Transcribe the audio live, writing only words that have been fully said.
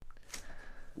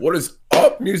What is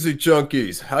up, music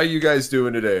junkies? How you guys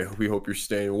doing today? We hope you're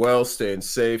staying well, staying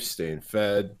safe, staying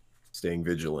fed, staying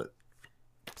vigilant.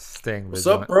 Staying What's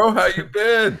up, vigilant. bro? How you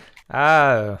been?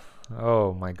 Ah,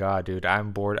 oh my god, dude.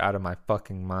 I'm bored out of my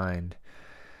fucking mind.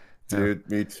 Yeah. Dude,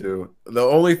 me too. The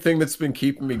only thing that's been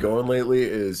keeping me going lately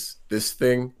is this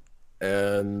thing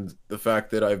and the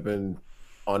fact that I've been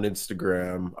on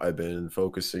Instagram. I've been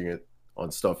focusing it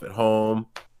on stuff at home.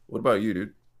 What about you,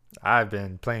 dude? I've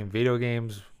been playing video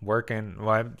games, working.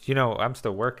 Well, I'm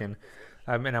still working.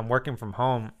 I mean, I'm working from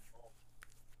home.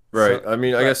 Right. So, I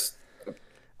mean, I but guess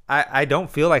I don't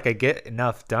feel like I get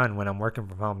enough done when I'm working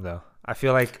from home though. I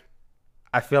feel like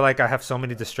I have so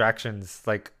many distractions.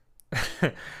 Like,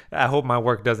 I hope my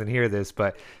work doesn't hear this,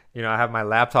 but I have my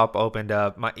laptop opened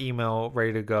up, my email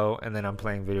ready to go, and then I'm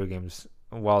playing video games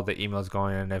while the email's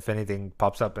going. And if anything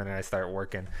pops up, then I start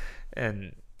working,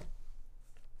 and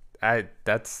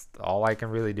that's all I can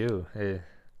really do.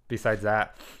 Besides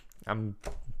that, I'm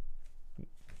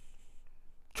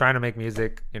trying to make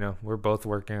music. We're both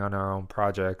working on our own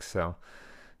projects, so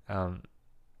um,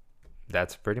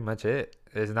 that's pretty much it.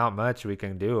 There's not much we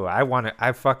can do.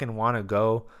 I fucking want to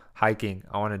go hiking.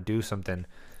 I want to do something.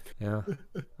 You know,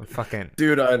 I'm fucking.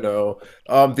 dude, I know.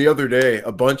 The other day,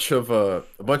 a bunch of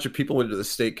people went to the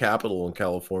state capitol in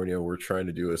California. Were trying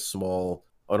to do a small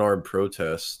unarmed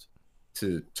protest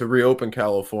to reopen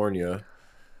California,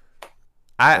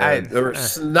 I and there were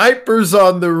snipers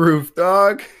on the roof,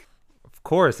 dog. of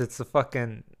course it's the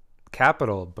fucking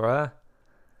capital, bruh.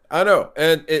 I know,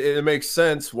 and it makes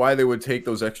sense why they would take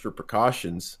those extra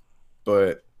precautions,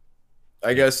 but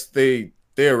I Yeah. guess they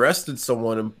arrested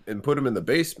someone and put him in the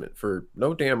basement for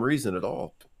no damn reason at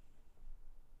all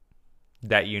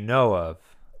That you know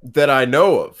of. that I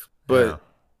know of. Yeah. But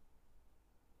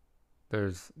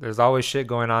There's always shit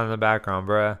going on in the background,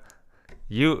 bruh.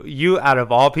 You out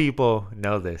of all people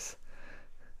know this.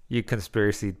 You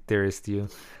conspiracy theorist, you.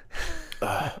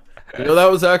 uh, that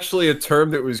was actually a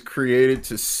term that was created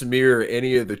to smear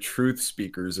any of the truth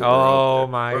speakers that were out Oh there.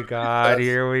 my god, That's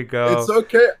here we it's go.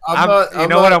 okay. I'm I'm not. you I'm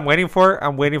know what not. I'm waiting for?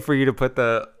 I'm waiting for you to put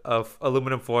the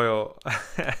aluminum foil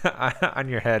on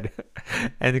your head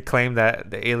and claim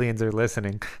that the aliens are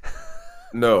listening.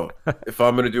 No. If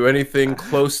I'm gonna do anything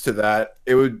close to that,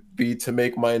 it would be to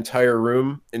make my entire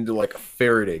room into like a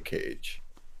Faraday cage.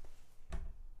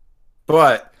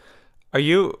 But Are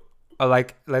you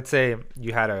like, let's say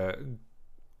you had a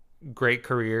great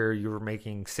career, you were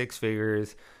making six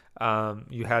figures,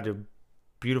 you had a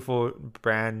beautiful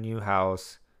brand new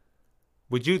house.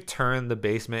 Would you turn the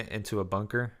basement into a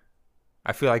bunker?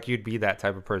 I feel like you'd be that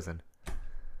type of person.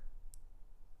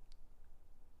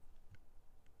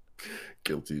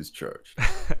 guilty as charged.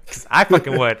 'Cause I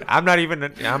fucking would. I'm not even a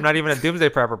doomsday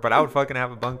prepper, but I would fucking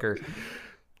have a bunker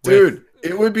with Dude,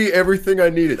 it would be everything I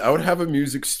needed. I would have a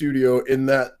music studio in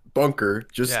that bunker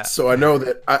just yeah. so I know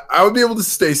that I would be able to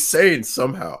stay sane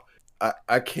somehow.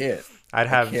 I can't. I'd I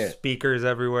have can't. speakers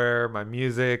everywhere, my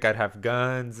music, I'd have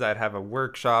guns, I'd have a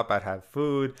workshop, I'd have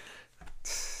food.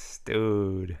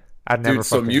 Dude, I'd never Dude,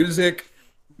 so fucking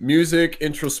music,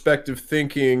 introspective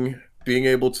thinking, being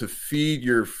able to feed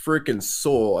your freaking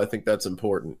soul, I think that's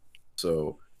important.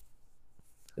 So,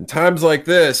 in times like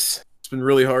this, it's been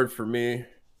really hard for me.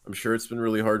 I'm sure it's been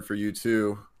really hard for you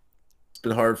too. It's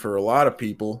been hard for a lot of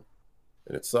people,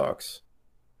 and it sucks.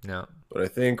 no. But I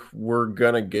think we're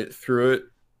gonna get through it,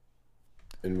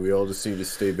 and we all just need to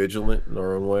stay vigilant in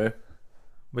our own way.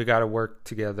 We got to work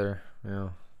together.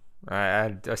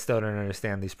 I still don't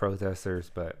understand these protesters,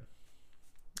 but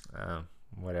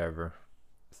whatever.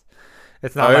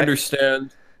 It's not I like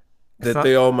understand it's that not.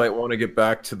 they all might want to get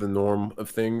back to the norm of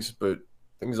things, but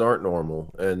things aren't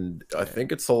normal. And I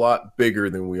think it's a lot bigger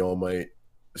than we all might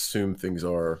assume things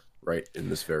are right in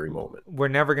this very moment. We're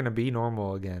never gonna be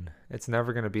normal again. It's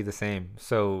never gonna be the same.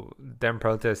 So them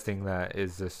protesting that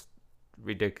is just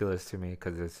ridiculous to me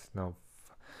because it's no.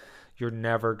 You're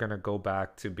never gonna go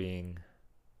back to being,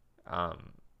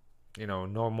 um,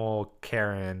 normal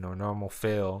Karen or normal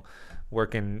Phil,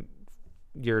 working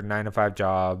your 9 to 5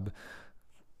 job.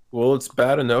 Well, it's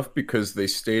bad enough because they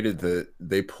stated that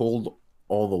they pulled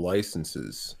all the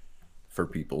licenses for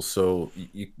people. So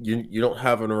you don't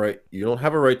have a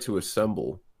right to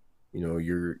assemble.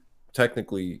 You're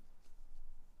technically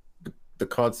the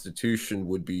Constitution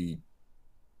would be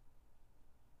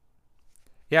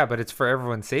Yeah, but it's for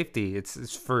everyone's safety.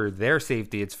 It's for their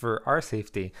safety. It's for our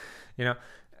safety, you know.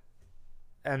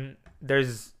 And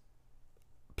there's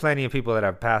plenty of people that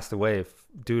have passed away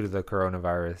due to the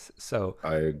coronavirus. So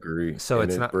I agree, so and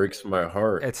it's it not breaks my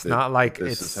heart it's that not like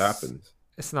this has happened.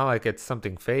 it's not like it's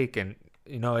something fake, and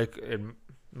it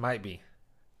might be.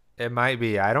 It might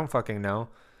be. I don't fucking know.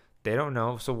 They don't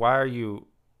know. So why are you?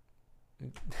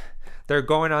 They're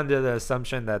going under the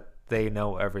assumption that they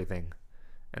know everything,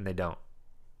 and they don't.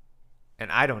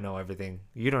 And I don't know everything.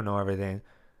 You don't know everything.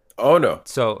 Oh no.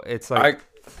 So it's I like,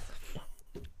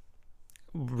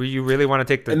 you really want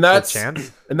to take and the that's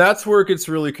chance? and that's where it gets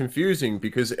really confusing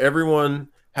because everyone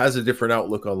has a different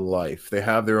outlook on life. They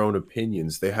have their own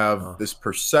opinions. They have Oh. this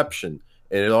perception,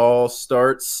 and it all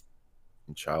starts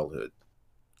in childhood.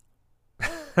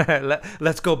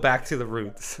 Let's go back to the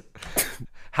roots.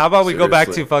 How about we go back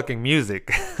Seriously. to fucking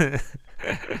music?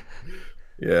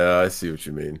 Yeah, I see what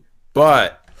you mean.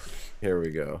 But here we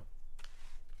go.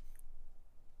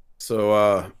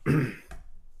 So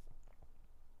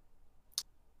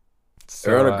So,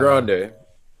 Ariana Grande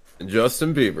and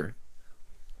Justin Bieber,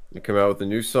 they come out with a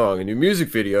new song, a new music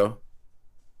video,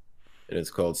 and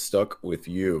it's called Stuck with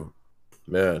You.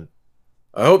 Man,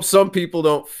 I hope some people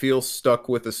don't feel stuck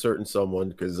with a certain someone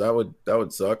because that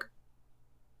would suck.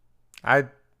 I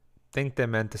think they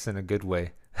meant this in a good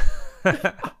way.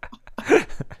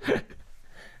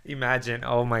 Imagine,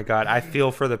 oh my god, I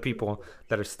feel for the people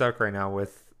that are stuck right now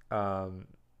with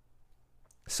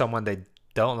someone they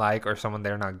don't like or someone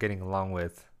they're not getting along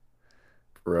with.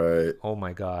 Right. Oh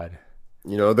my god.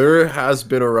 There has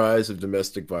been a rise of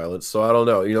domestic violence, so I don't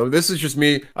know. This is just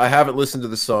me. I haven't listened to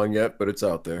the song yet, but it's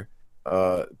out there.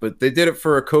 But they did it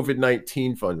for a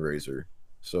COVID-19 fundraiser.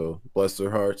 So bless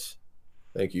their hearts.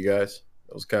 Thank you guys.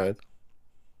 That was kind.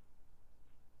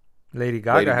 Lady Lady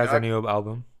Gaga has a Gaga. new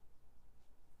album.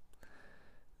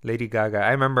 Lady Gaga.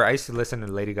 I remember I used to listen to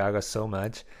Lady Gaga so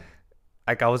much.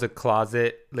 Like I was a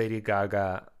closet Lady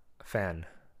Gaga fan.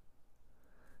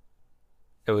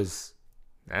 It was,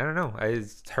 I don't know.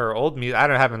 Her old music.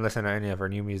 Haven't listened to any of her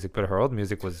new music, but her old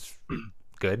music was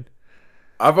good.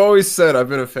 I've always said I've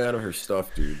been a fan of her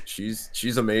stuff, dude.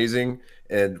 She's amazing.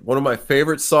 And one of my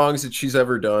favorite songs that she's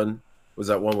ever done was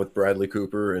that one with Bradley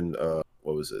Cooper and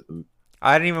what was it?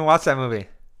 I didn't even watch that movie.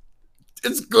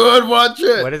 It's good. Watch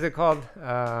What it. is it called?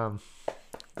 The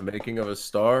Making of a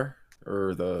Star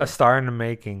or A the Star in the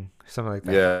Making, something like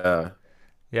that. yeah.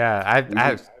 Yeah,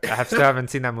 I have still haven't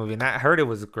seen that movie. And I heard it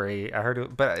was great. I heard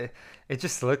it, but it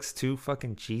just looks too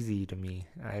fucking cheesy to me.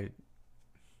 I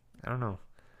don't know.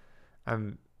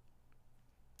 I'm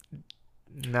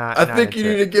I not think you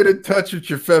into need it. to get in touch with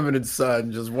your feminine side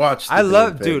and just watch the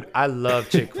damn thing. Dude, I love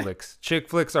chick flicks. Chick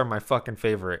flicks are my fucking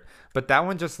favorite. But that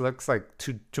one just looks like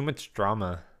too much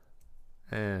drama.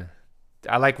 Eh.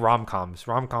 I like rom coms.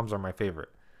 Rom coms are my favorite.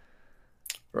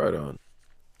 Right on.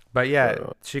 But yeah, Right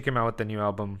on. she came out with the new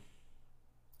album,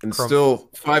 And Chrom- still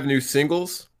 5 new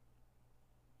singles.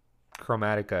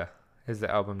 Chromatica is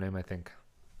the album name, I think.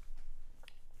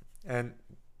 And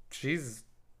she's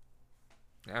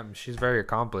she's very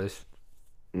accomplished.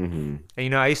 Mm-hmm.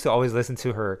 And I used to always listen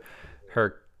to her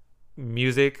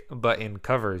music, but in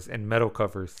covers, in metal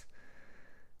covers,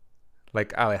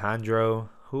 like Alejandro.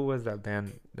 Who was that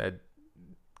band that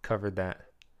covered that?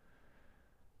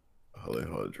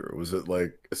 Alejandro. Was it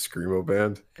like a screamo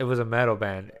band? It was a metal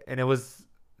band, and it was,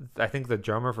 I think, the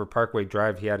drummer for Parkway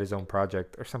Drive. He had his own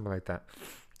project or something like that.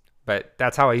 But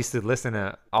that's how I used to listen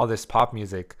to all this pop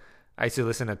music. I used to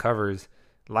listen to covers,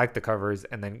 like the covers,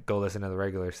 and then go listen to the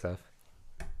regular stuff.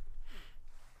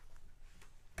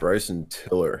 Bryson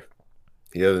Tiller.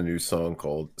 He had a new song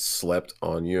called Slept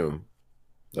on You.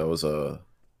 That was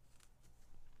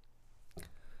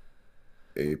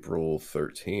April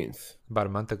 13th. About a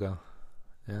month ago.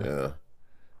 Yeah. Yeah.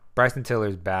 Bryson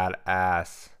Tiller's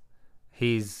badass.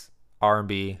 He's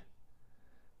R&B,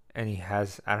 and he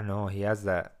has, I don't know, he has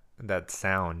that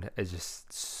sound. It's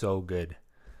just so good.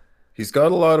 He's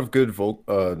got a lot of good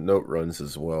note runs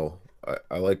as well.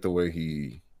 I like the way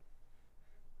he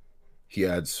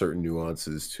adds certain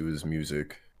nuances to his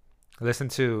music. Listen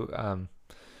to,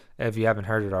 if you haven't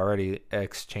heard it already,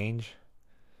 Exchange.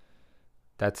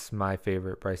 That's my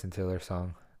favorite Bryson Tiller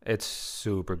song. It's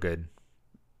super good.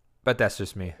 But that's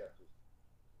just me.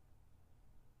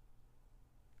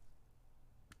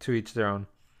 To each their own.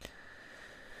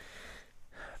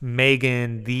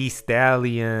 Megan Thee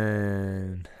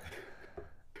Stallion.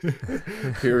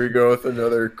 Here we go with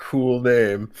another cool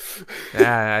name.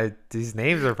 Yeah, these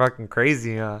names are fucking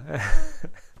crazy, huh?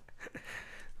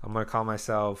 I'm gonna call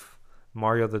myself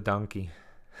Mario the Donkey.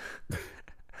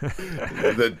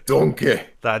 The donkey.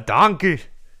 The Donkey.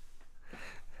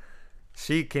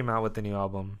 She came out with the new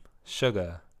album,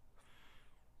 Sugar,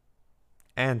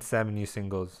 and 7 new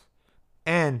singles,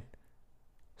 and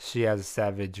she has a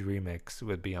Savage remix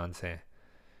with Beyonce.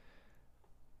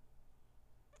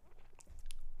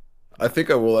 I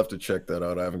think I will have to check that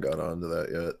out. I haven't got onto that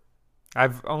yet.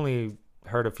 I've only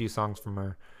heard a few songs from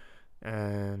her,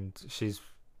 and she's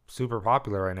super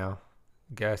popular right now.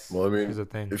 I guess Well, I mean, she's a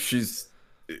thing. if she's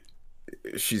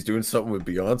doing something with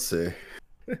Beyonce,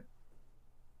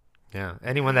 Yeah,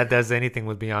 anyone that does anything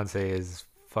with Beyonce is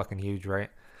fucking huge, right?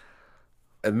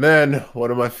 and then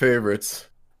one of my favorites,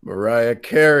 Mariah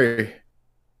Carey.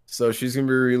 So she's gonna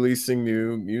be releasing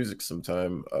new music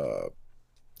sometime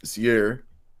this year,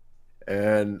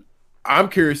 and I'm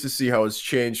curious to see how it's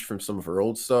changed from some of her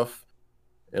old stuff.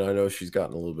 And I know she's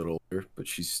gotten a little bit older, but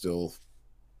she's still.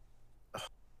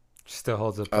 She still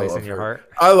holds a I place in love your her.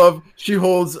 heart. She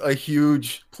holds a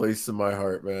huge place in my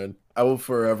heart, man. I will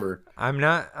forever. I'm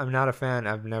not a fan.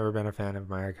 I've never been a fan of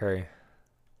Mariah Carey.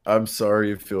 I'm sorry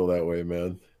you feel that way,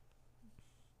 man.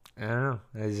 I don't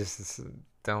know.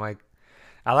 Don't like.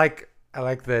 I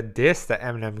like the diss that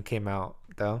Eminem came out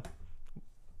though.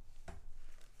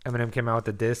 Eminem came out with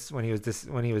the diss when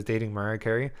he was dating Mariah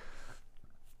Carey.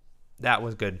 That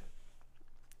was good.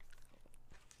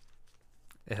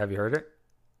 Have you heard it?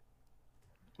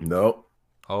 No.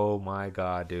 Oh my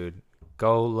god, dude.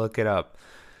 Go look it up.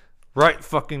 Right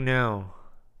fucking now.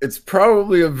 It's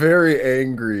probably a very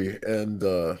angry and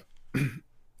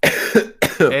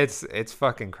It's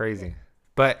fucking crazy.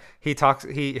 But he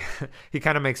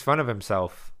kind of makes fun of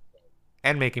himself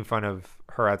and making fun of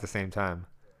her at the same time.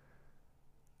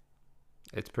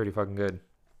 It's pretty fucking good.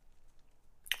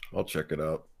 I'll check it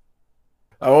out.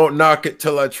 I won't knock it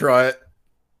till I try it.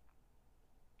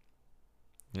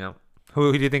 Yeah.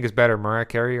 Who do you think is better, Mariah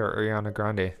Carey or Ariana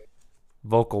Grande?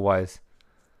 Vocal wise.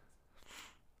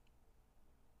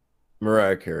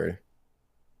 Mariah Carey.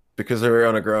 Because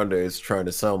Ariana Grande is trying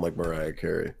to sound like Mariah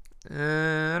Carey.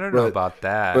 I don't know about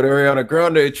that. But Ariana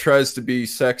Grande tries to be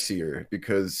sexier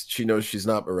because she knows she's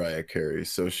not Mariah Carey.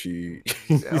 So she.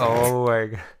 Oh my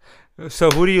god.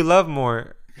 So who do you love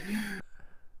more?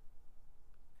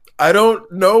 I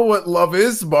don't know what love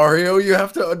is, Mario. You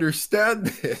have to understand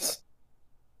this.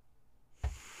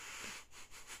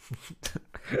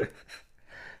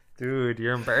 Dude,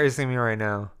 you're embarrassing me right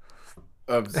now.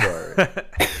 I'm sorry.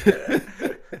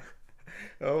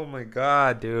 Oh my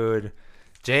god, dude.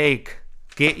 Jake,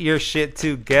 get your shit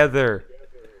together.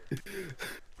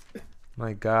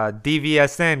 My god.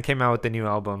 DVSN came out with a new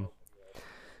album.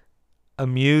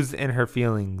 Amused in Her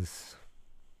Feelings.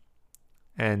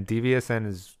 And DVSN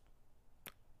is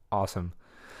awesome.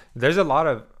 There's a lot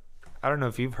of, I don't know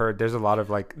if you've heard, there's a lot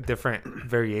of like different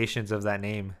variations of that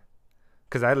name.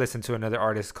 Because I listened to another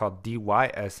artist called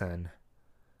DYSN.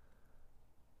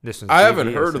 This one's I haven't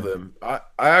DVSN. heard of them. I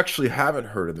actually haven't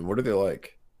heard of them. What are they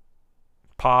like?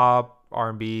 Pop,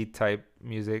 R&B type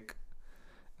music.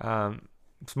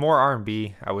 It's more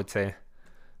R&B, I would say.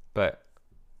 But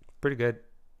pretty good.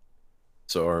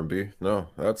 So R&B? No,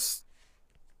 that's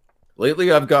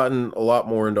lately I've gotten a lot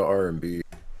more into R&B.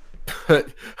 But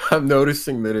I'm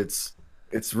noticing that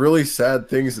it's really sad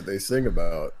things that they sing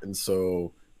about. And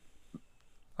so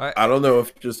I don't know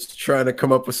if just trying to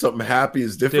come up with something happy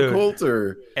is difficult. Dude,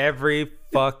 or every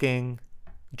fucking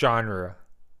genre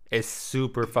is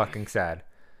super fucking sad.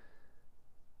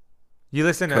 You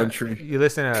listen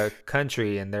to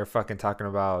country and they're fucking talking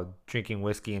about drinking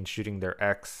whiskey and shooting their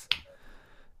ex.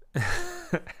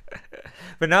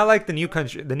 But not like the new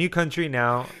country. The new country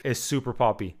now is super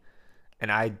poppy,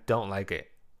 and I don't like it.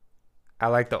 I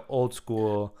like the old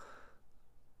school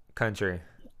country.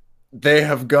 They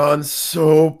have gone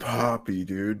so poppy,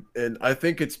 dude. And I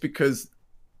think it's because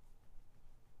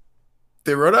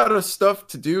they run out of stuff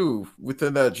to do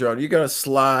within that genre. You gotta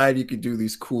slide, you can do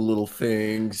these cool little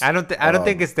things. I don't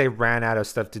think it's they ran out of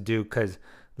stuff to do, because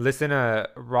listen to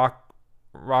rock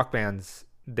bands,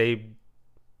 they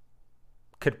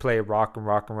could play rock.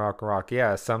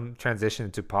 Yeah, some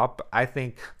transition to pop. I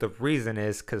think the reason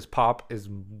is because pop is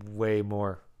way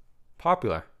more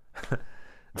popular.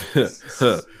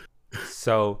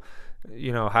 So,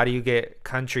 how do you get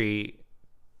country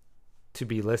to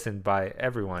be listened by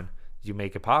everyone? You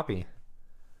make it poppy.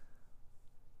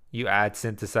 You add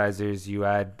synthesizers, you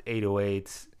add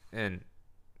 808s, and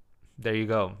there you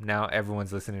go. Now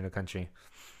everyone's listening to country.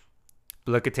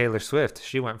 Look at Taylor Swift.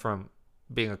 She went from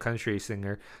being a country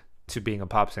singer to being a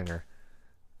pop singer.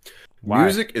 Why?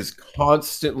 Music is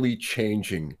constantly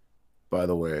changing, by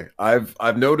the way.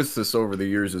 I've noticed this over the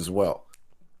years as well.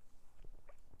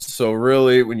 So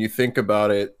really, when you think about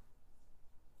it,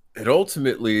 it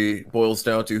ultimately boils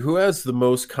down to who has the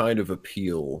most kind of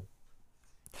appeal.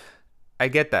 I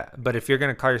get that. But if you're going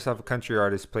to call yourself a country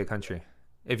artist, play country.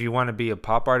 If you want to be a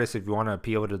pop artist, if you want to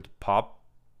appeal to the pop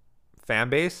fan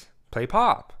base, play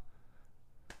pop.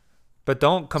 But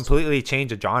don't completely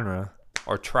change a genre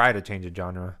or try to change a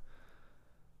genre.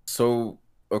 So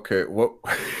Okay, what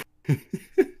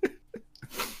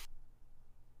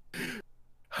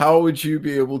how would you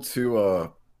be able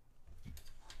to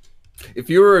if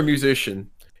you were a musician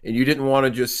and you didn't want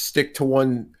to just stick to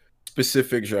one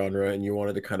specific genre and you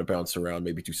wanted to kind of bounce around,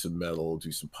 maybe do some metal,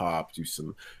 do some pop, do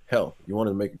some hell, you want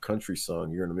to make a country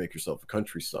song, you're going to make yourself a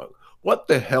country song. What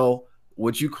the hell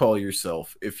would you call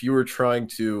yourself if you were trying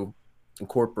to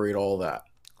incorporate all that?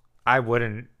 I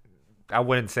wouldn't. I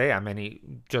wouldn't say I'm any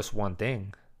just one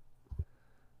thing.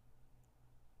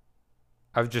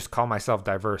 I would just call myself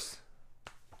diverse.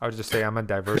 I would just say I'm a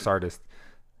diverse artist.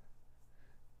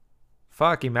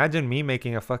 Fuck, imagine me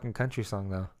making a fucking country song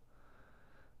though.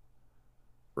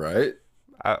 Right?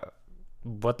 I,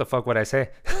 what the fuck would I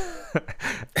say?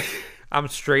 I'm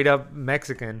straight up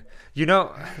Mexican. You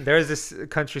know, there's this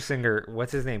country singer.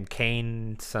 What's his name?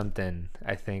 Kane something,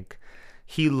 I think.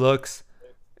 He looks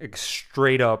like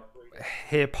straight up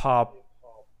hip hop,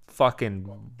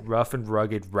 fucking rough and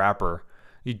rugged rapper.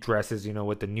 He dresses,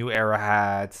 with the new era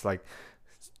hats, like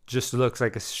just looks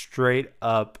like a straight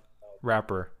up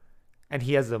rapper. And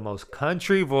he has the most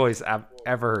country voice I've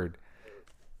ever heard.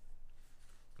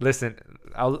 Listen,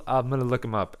 I'm gonna look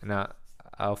him up and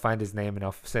I'll find his name and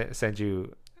I'll send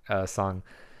you a song.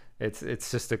 It's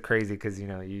just a crazy because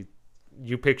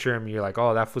you picture him, you're like,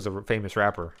 oh, that was a famous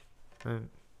rapper,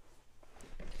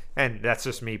 and that's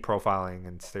just me profiling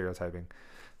and stereotyping,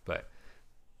 but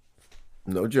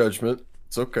No judgment.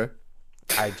 It's okay.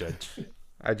 I judge.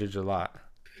 I judge a lot.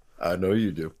 I know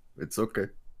you do. It's okay.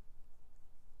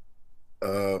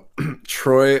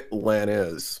 Troy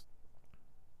Lanez.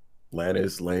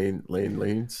 Lanez,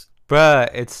 Lanes. Bruh,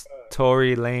 it's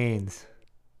Tory Lanez.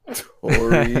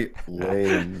 Tory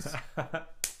Lanez.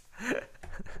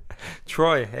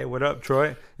 Troy, hey, what up,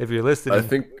 Troy? If you're listening, I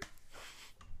think,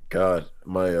 God,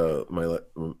 my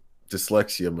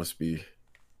dyslexia must be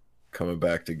coming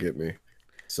back to get me.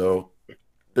 So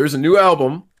there's a new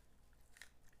album,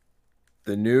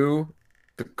 the new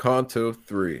Canto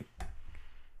 3.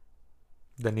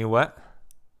 The new what?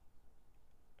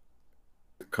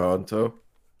 Canto.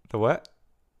 The what?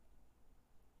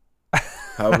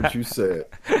 How would you say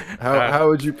it? How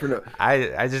would you pronounce?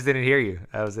 I just didn't hear you.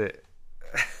 That was it.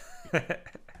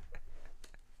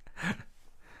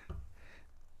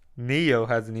 Neo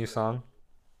has a new song.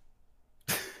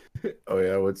 Oh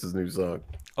yeah, what's his new song?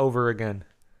 Over Again.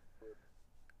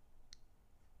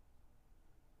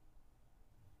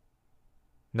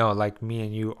 No, like me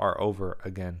and you are over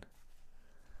again.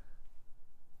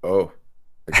 Oh,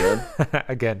 again?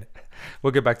 Again.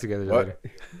 We'll get back together later.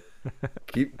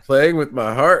 Keep playing with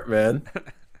my heart, man.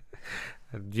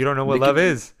 You don't know what love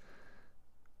is.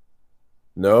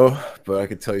 No, but I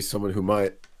could tell you someone who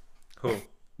might. Who?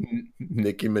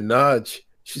 Nicki Minaj.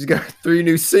 She's got 3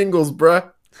 new singles, bruh.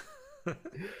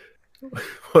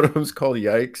 One of them's called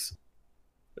Yikes.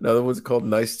 Another one's called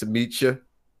Nice to Meet You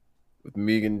with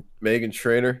Megan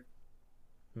Trainor.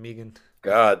 Megan.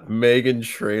 God, Megan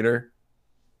Trainor.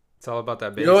 It's all about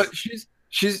that bass. You know what?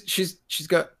 She's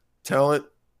got talent.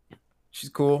 She's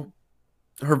cool.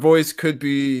 Her voice could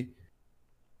be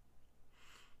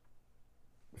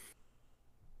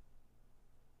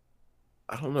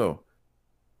I don't know.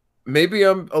 Maybe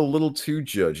I'm a little too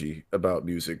judgy about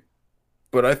music,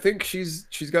 but I think she's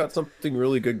got something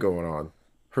really good going on.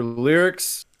 Her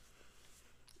lyrics,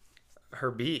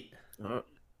 Her beat.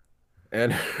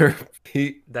 and her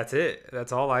beat. That's it.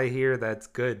 That's all I hear that's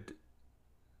good.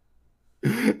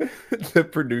 The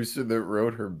producer that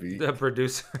wrote her beat. The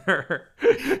producer.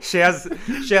 she has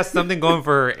something going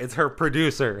for her. It's her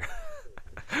producer.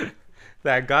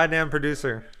 That goddamn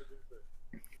producer.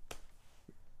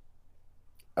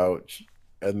 Ouch.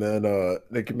 And then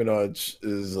Nicki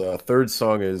Minaj's third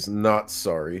song is Not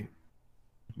Sorry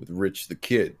with Rich the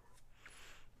Kid.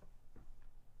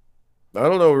 I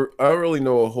don't know. I don't really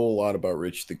know a whole lot about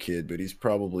Rich the Kid, but he's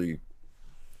probably.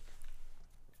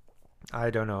 I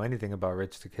don't know anything about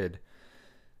Rich the Kid.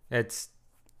 It's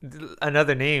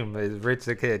another name is Rich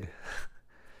the Kid.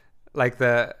 Like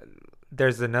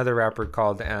there's another rapper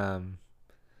called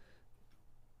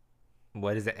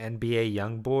what is it, NBA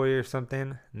Youngboy or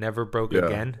something? Never Broke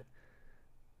Again.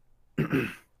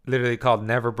 Literally called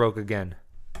Never Broke Again.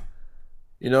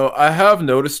 You know, I have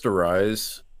noticed a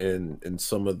rise in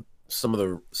some of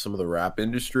the rap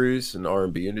industries and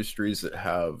R&B industries that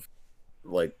have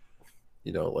like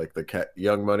the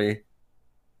Young Money.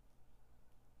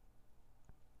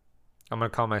 I'm gonna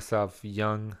call myself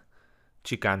Young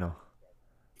Chicano.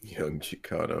 Young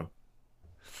Chicano.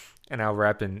 And I'll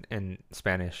rap in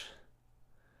Spanish.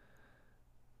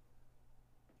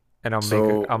 And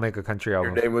I'll make a country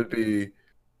album. Your name would be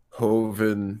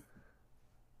Hoven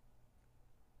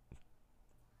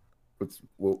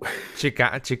What?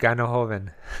 Chicano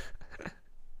Joven.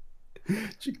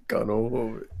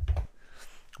 Chicano.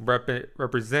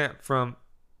 Represent from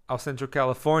El Centro,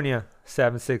 California,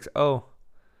 760.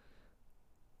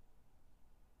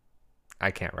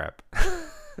 I can't rap.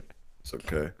 It's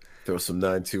okay. Throw some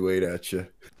 928 at you.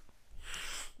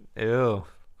 Ew.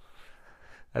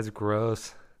 That's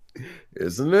gross.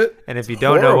 Isn't it? And if you It's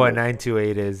don't know what horrible.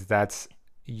 928 is, that's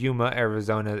Yuma,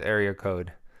 Arizona area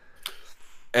code.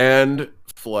 And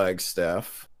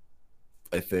Flagstaff,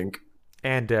 I think.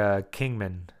 And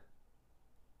Kingman.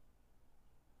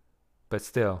 But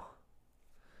still.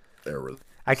 There were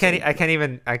I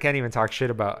can't even talk shit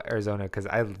about Arizona because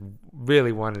I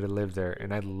really wanted to live there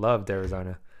and I loved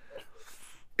Arizona.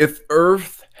 If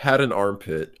Earth had an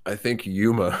armpit, I think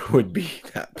Yuma would be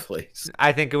that place.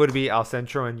 I think it would be El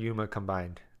Centro and Yuma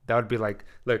combined. That would be like,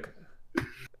 look,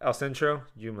 El Centro,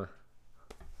 Yuma.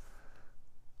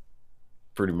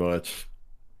 Pretty much.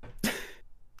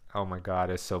 Oh my god,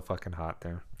 it's so fucking hot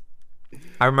there.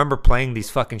 I remember playing these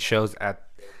fucking shows at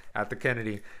the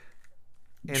Kennedy.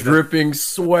 Dripping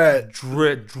sweat.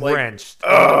 Drenched.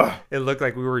 Ugh. It looked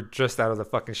like we were just out of the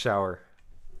fucking shower.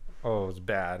 Oh, it was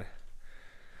bad.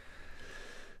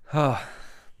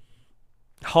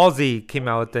 Halsey came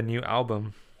out with a new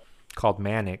album called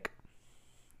Manic.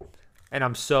 And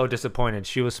I'm so disappointed.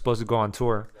 She was supposed to go on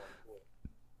tour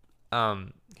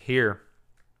here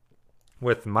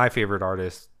with my favorite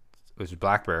artist, which is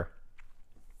Black Bear.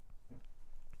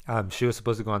 She was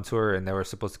supposed to go on tour and they were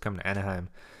supposed to come to Anaheim.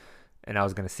 And I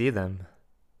was going to see them.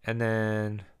 And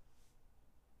then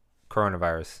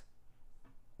coronavirus.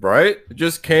 Right? It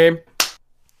just came.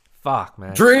 Fuck,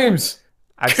 man. Dreams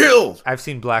killed. I've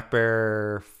seen Black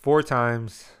Bear 4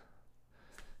 times.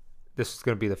 This is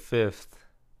going to be the 5th.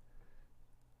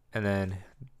 And then,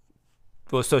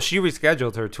 well, so she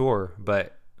rescheduled her tour,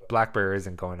 but Black Bear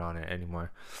isn't going on it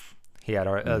anymore. He had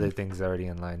other things already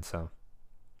in line, so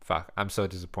fuck. I'm so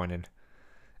disappointed.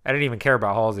 I didn't even care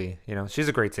about Halsey. You know, she's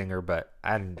a great singer, but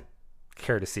I didn't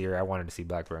care to see her. I wanted to see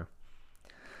Black Bear.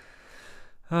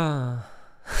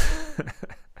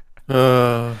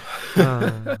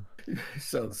 You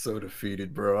sound so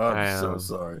defeated, bro. I'm so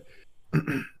sorry.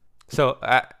 So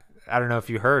I don't know if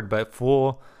you heard, but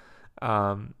Fool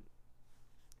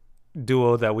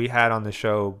duo that we had on the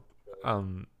show,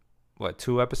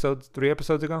 3 episodes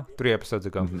ago? 3 episodes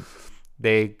ago. Mm-hmm.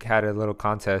 They had a little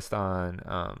contest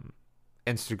on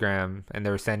Instagram, and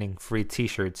they were sending free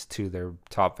T-shirts to their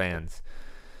top fans.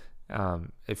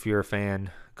 If you're a fan,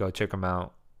 go check them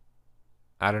out.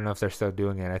 I don't know if they're still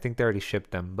doing it. I think they already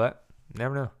shipped them, but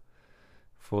never know.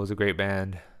 Fool is a great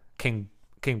band. King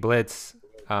Blitz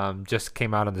just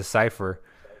came out on the Cypher,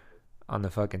 on the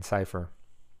fucking Cypher.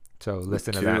 So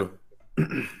listen to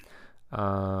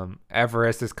that.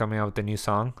 Everest is coming out with a new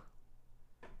song.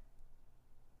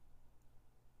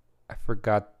 I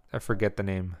forget the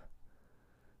name.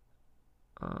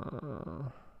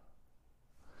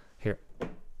 Here,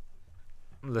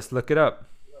 let's look it up.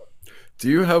 Do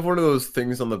you have one of those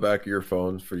things on the back of your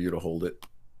phone for you to hold it?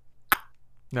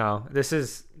 No, this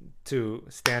is to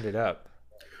stand it up.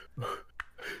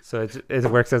 So it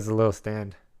works as a little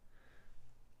stand.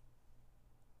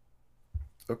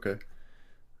 Okay.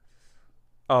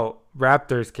 Oh,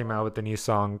 Raptors came out with a new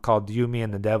song called You, Me,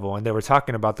 and the Devil, and they were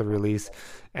talking about the release,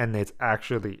 and it's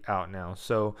actually out now.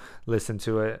 So listen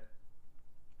to it.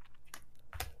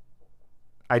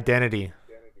 Identity.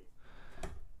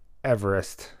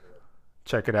 Everest.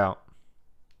 Check it out.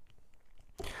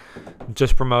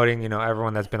 Just promoting,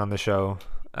 everyone that's been on the show.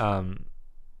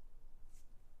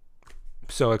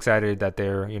 So excited that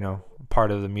they're,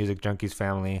 part of the Music Junkies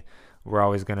family. We're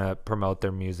always going to promote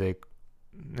their music.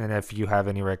 And if you have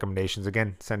any recommendations,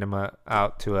 again, send them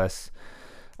out to us.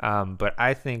 But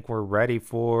I think we're ready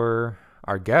for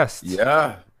our guests.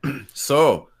 Yeah.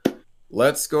 So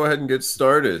let's go ahead and get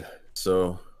started.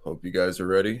 So hope you guys are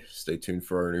ready. Stay tuned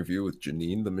for our interview with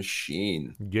Janine the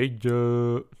Machine. Yeah.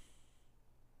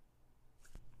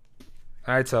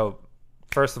 All right. So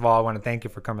first of all, I want to thank you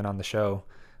for coming on the show.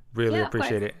 Really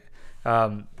appreciate it.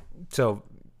 So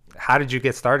how did you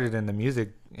get started in the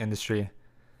music industry?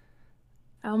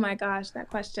 Oh my gosh, that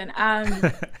question. I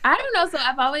don't know. So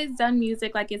I've always done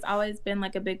music. Like it's always been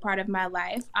like a big part of my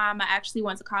life. I actually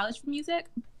went to college for music.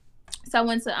 So I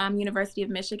went to University of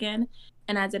Michigan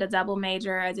and I did a double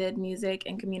major. I did music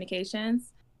and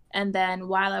communications. And then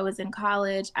while I was in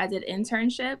college, I did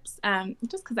internships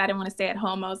just because I didn't want to stay at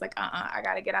home. I was like, I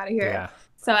got to get out of here. Yeah.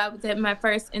 So I did my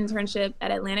first internship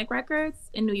at Atlantic Records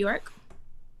in New York.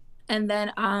 And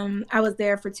then I was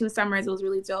there for 2 summers. It was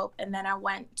really dope. And then I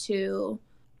went to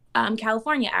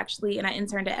California, actually, and I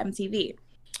interned at MTV.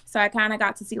 So I kind of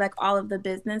got to see like all of the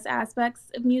business aspects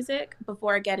of music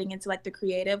before getting into like the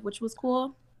creative, which was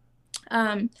cool.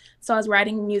 So I was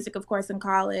writing music, of course, in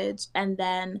college. And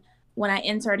then when I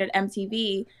interned at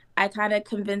MTV, I kind of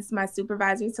convinced my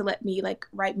supervisors to let me like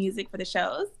write music for the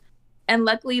shows. And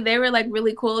luckily they were like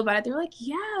really cool about it. They were like,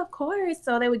 yeah, of course.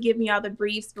 So they would give me all the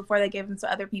briefs before they gave them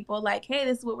to other people, like, hey,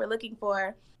 this is what we're looking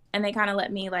for. And they kind of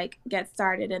let me like get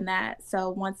started in that. So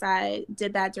once I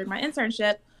did that during my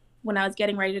internship, when I was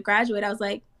getting ready to graduate, I was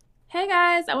like, hey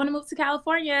guys, I want to move to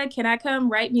California. Can I come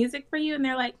write music for you? And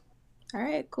they're like, all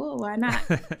right, cool. Why not?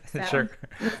 So Sure.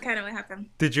 that's kind of what happened.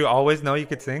 Did you always know you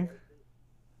could sing?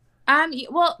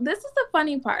 Well, this is the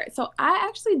funny part. So I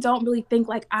actually don't really think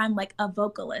like I'm like a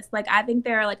vocalist. Like I think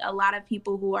there are like a lot of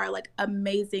people who are like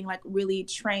amazing, like really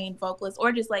trained vocalists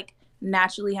or just like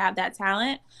naturally have that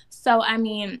talent. So I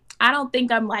mean, I don't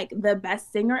think I'm like the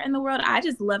best singer in the world. I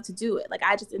just love to do it. Like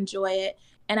I just enjoy it.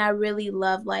 And I really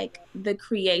love like the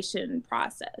creation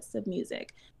process of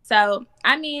music. So,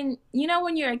 I mean, you know,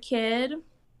 when you're a kid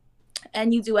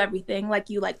and you do everything, like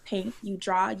you like paint, you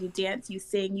draw, you dance, you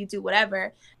sing, you do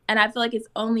whatever. And I feel like it's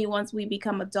only once we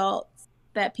become adults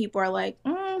that people are like,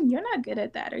 you're not good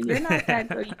at that, or you're not that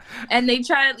good. And they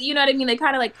try to, you know what I mean? They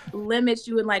kind of like limit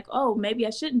you and like, oh, maybe I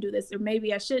shouldn't do this, or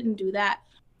maybe I shouldn't do that.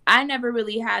 I never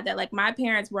really had that. Like my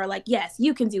parents were like, yes,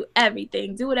 you can do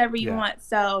everything, do whatever you want.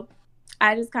 So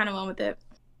I just kind of went with it.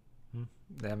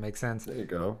 That makes sense. There you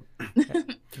go.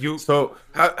 You So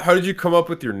how did you come up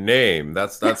with your name?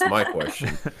 That's my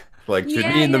question. Like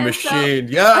Janine the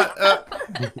Machine.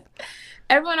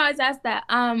 Everyone always asks that.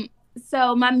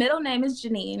 So my middle name is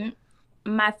Janine.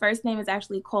 My first name is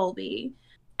actually Colby,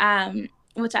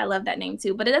 which I love that name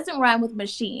too, but it doesn't rhyme with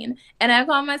machine. And I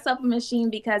call myself a machine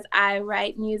because I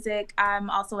write music. I'm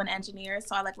also an engineer,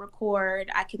 so I like record,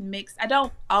 I can mix. I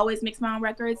don't always mix my own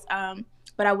records,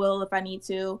 but I will if I need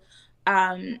to.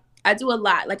 I do a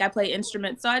lot, like I play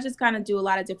instruments, so I just kind of do a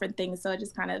lot of different things, so it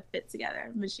just kind of fit together.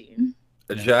 Machine.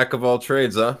 A jack of all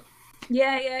trades, huh?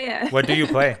 Yeah. What do you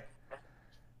play?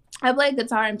 I play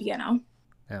guitar and piano.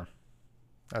 Yeah,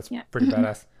 that's pretty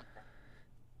badass.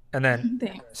 And then,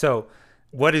 so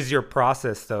what is your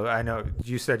process though? I know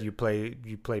you said you play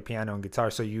piano and guitar,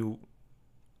 so you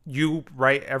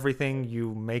write everything,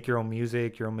 you make your own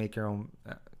music, you make your own.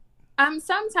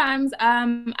 Sometimes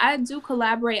I do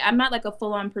collaborate. I'm not like a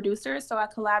full-on producer, so I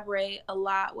collaborate a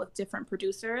lot with different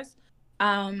producers.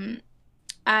 I'll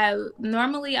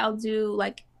do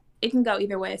like, it can go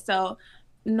either way. So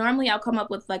normally I'll come up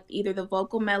with like either the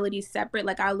vocal melody separate,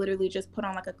 like I'll literally just put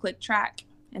on like a click track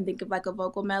and think of like a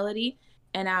vocal melody,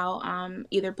 and I'll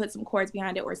either put some chords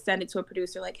behind it or send it to a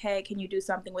producer like, hey, can you do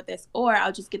something with this? Or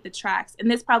I'll just get the tracks. And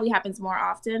this probably happens more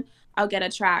often. I'll get a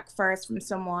track first from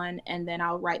someone and then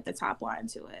I'll write the top line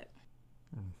to it.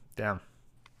 Damn.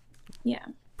 Yeah.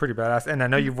 Pretty badass. And I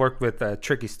know you've worked with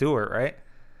Tricky Stewart, right?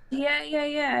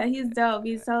 Yeah. He's dope.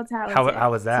 He's so talented.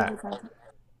 How was that?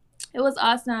 It was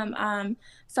awesome.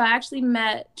 So I actually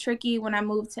met Tricky when I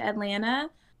moved to Atlanta.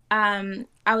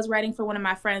 I was writing for one of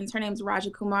my friends. Her name's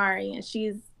Raja Kumari, and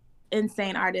she's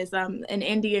insane artist. An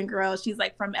Indian girl. She's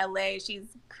like from LA. She's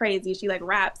crazy. She like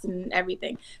raps and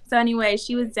everything. So anyway,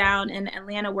 she was down in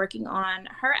Atlanta working on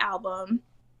her album,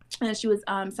 and she was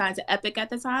signed to Epic at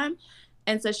the time.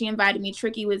 And so she invited me.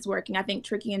 Tricky was working. I think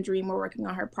Tricky and Dream were working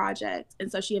on her project,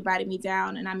 and so she invited me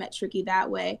down, and I met Tricky that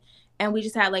way. And we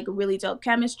just had like really dope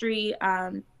chemistry.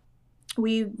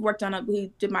 We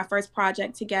did my first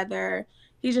project together.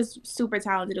 He's just super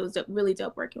talented. It was really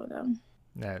dope working with him.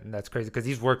 Yeah, that's crazy because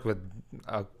he's worked with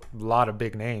a lot of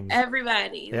big names.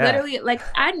 Everybody, literally, like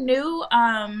I knew,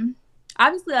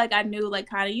 obviously, like I knew, like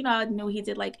kind of, you know, I knew he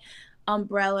did like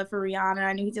Umbrella for Rihanna.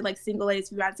 I knew he did like Single Ladies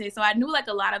for Beyonce. So I knew like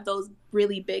a lot of those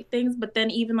really big things. But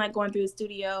then even like going through the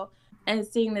studio and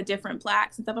seeing the different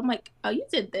plaques and stuff, I'm like, oh, you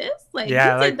did this? Like,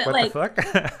 yeah, you did like that. what Like,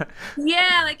 the fuck?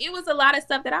 yeah, like it was a lot of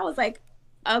stuff that I was like,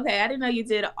 okay, I didn't know you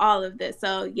did all of this.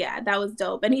 So yeah, that was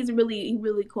dope. And he's a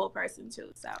really cool person too.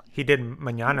 So he did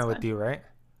Mañana with you, right?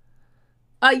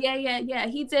 Oh yeah.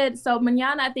 He did. So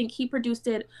Mañana, I think he produced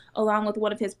it along with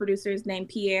one of his producers named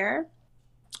Pierre.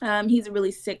 He's a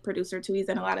really sick producer too. He's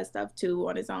done a lot of stuff too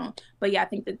on his own. But yeah, I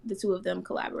think the two of them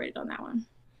collaborated on that one.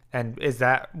 And is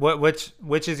that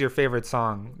which is your favorite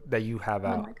song that you have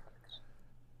out?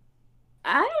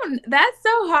 That's so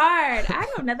hard. I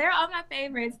don't know. They're all my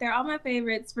favorites. They're all my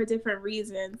favorites for different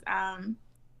reasons.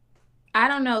 I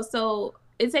don't know. So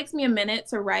it takes me a minute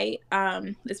to write,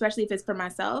 especially if it's for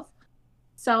myself.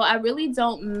 So I really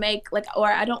don't make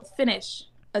or I don't finish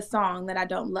a song that I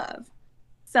don't love.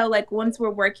 So like once we're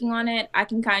working on it, I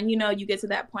can kind of, you get to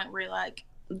that point where like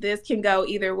this can go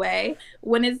either way.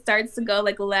 When it starts to go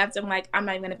like left, I'm like, I'm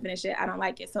not even gonna finish it. I don't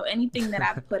like it. So anything that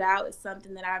I put out is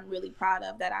something that I'm really proud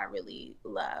of, that I really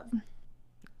love.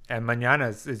 And Mañana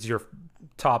is your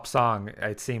top song,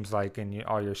 it seems like, in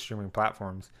all your streaming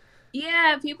platforms.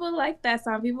 Yeah, people like that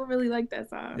song. People really like that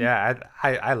song. Yeah,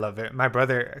 I love it. My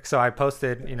brother, so I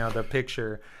posted, the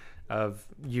picture of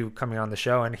you coming on the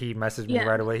show, and he messaged me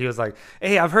right away. He was like,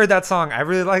 "Hey, I've heard that song. I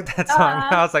really like that song."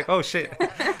 And I was like, "Oh shit,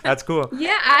 that's cool."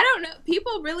 Yeah, I don't know.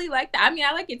 People really like that. I mean,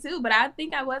 I like it too, but I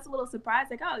think I was a little surprised.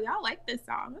 Like, oh, y'all like this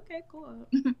song? Okay, cool.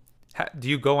 Do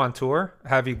you go on tour?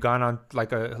 Have you gone on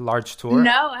like a large tour?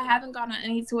 No, I haven't gone on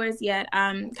any tours yet.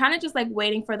 Kind of just like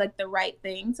waiting for like the right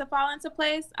thing to fall into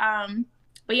place.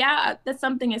 But yeah, that's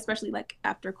something, especially like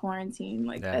after quarantine,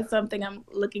 like that's something I'm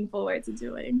looking forward to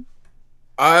doing.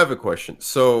 I have a question.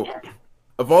 So,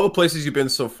 of all the places you've been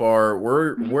so far,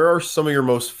 where are some of your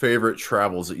most favorite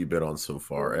travels that you've been on so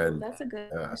far? And that's a good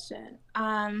question.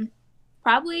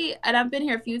 Probably, and I've been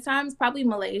here a few times. Probably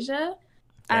Malaysia.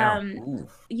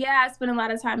 Yeah, I spent a lot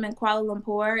of time in Kuala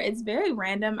Lumpur. It's very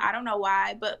random. I don't know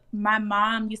why, but my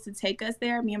mom used to take us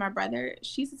there. Me and my brother,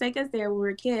 she used to take us there when we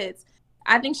were kids.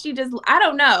 I think she just, I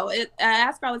don't know. I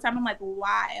ask her all the time. I'm like,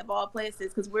 why of all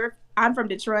places? Because I'm from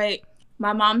Detroit.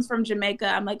 My mom's from Jamaica.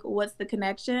 I'm like, what's the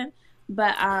connection?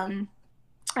 But I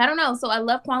don't know. So I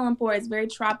love Kuala Lumpur. It's very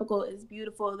tropical. It's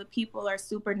beautiful. The people are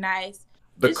super nice.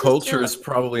 The culture is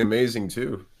probably amazing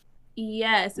too.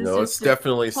 Yes. It's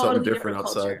definitely something different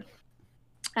outside.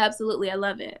 Absolutely. I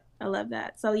love it. I love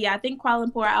that. So yeah, I think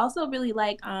Kuala Lumpur. I also really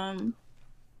like, let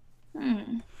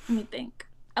me think.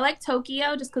 I like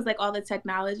Tokyo just because like all the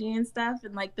technology and stuff,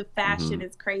 and like the fashion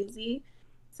is crazy.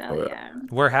 So yeah.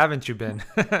 Where haven't you been?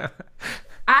 I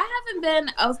haven't been.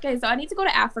 Okay, so I need to go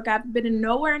to Africa. I've been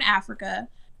nowhere in Africa,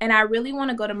 and I really want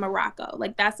to go to Morocco.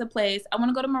 Like that's a place. I want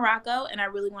to go to Morocco, and I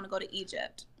really want to go to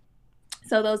Egypt.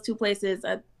 So those two places,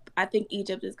 I think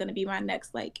Egypt is going to be my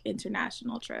next like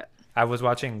international trip. I was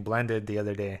watching Blended the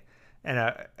other day, and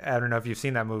I don't know if you've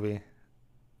seen that movie.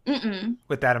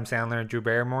 With Adam Sandler and Drew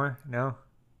Barrymore. No,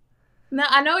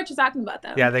 I know what you're talking about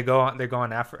though. Yeah, they go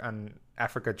on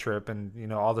Africa trip,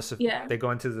 and all they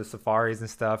go into the safaris and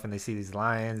stuff, and they see these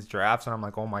lions, giraffes, and I'm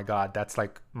like, oh my god, that's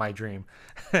like my dream.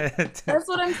 That's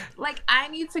what I'm like. I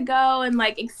need to go and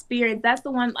like experience. That's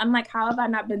the one. I'm like, how have I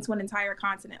not been to an entire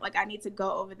continent? Like, I need to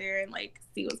go over there and like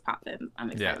see what's popping.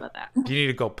 I'm excited about that. You need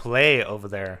to go play over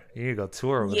there. You need to go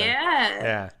tour over there.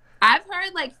 Yeah. I've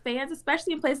heard like fans,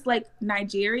 especially in places like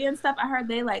Nigeria and stuff. I heard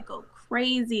they like go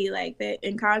crazy like that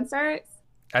in concerts.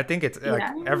 I think it's like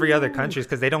every other country,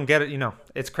 because they don't get it.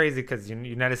 It's crazy because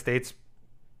United States,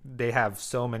 they have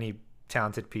so many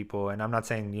talented people, and I'm not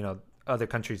saying other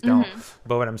countries don't,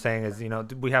 but what I'm saying is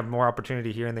we have more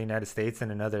opportunity here in the United States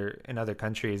than in other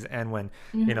countries. And when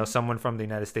someone from the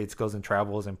United States goes and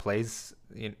travels and plays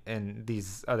in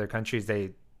these other countries,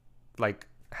 they like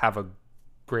have a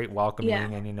great welcoming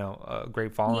and a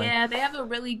great following. Yeah, they have a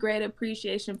really great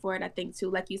appreciation for it, I think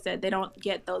too. Like you said, they don't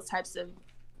get those types of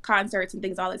concerts and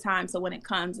things all the time, so when it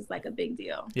comes, it's like a big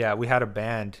deal. Yeah, we had a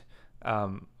band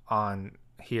on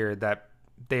here that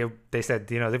they said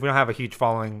they don't have a huge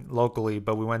following locally,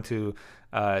 but we went to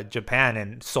Japan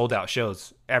and sold out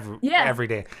shows every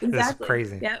day. Exactly. That's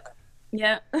crazy.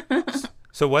 Yep.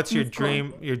 So what's your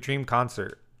dream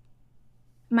concert?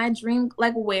 My dream,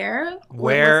 like where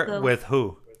with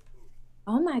who?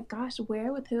 Oh my gosh,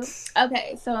 where with who?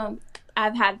 Okay, so I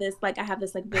have this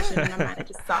vision in my mind. I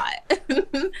just saw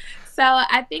it. So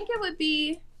I think it would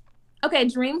be,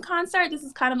 dream concert. This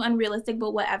is kind of unrealistic,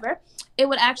 but whatever. It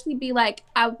would actually be like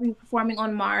I would be performing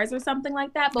on Mars or something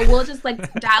like that, but we'll just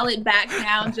like dial it back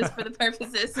down just for the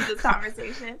purposes of this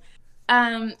conversation.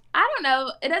 I don't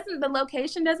know. The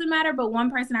location doesn't matter, but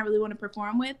one person I really want to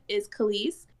perform with is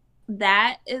Khalees.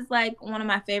 That is like one of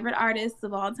my favorite artists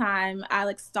of all time. I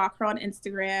like stalk her on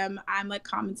Instagram. I'm like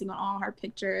commenting on all her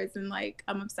pictures and like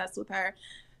I'm obsessed with her.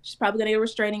 She's probably gonna get a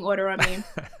restraining order on me,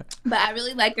 but I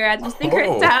really like her. I just think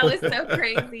her style is so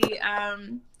crazy.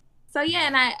 So yeah,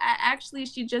 and I actually,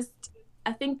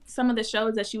 I think some of the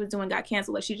shows that she was doing got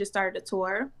canceled. Like she just started a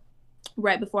tour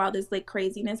right before all this like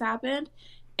craziness happened.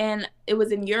 And it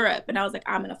was in Europe, and I was like,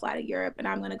 I'm gonna fly to Europe, and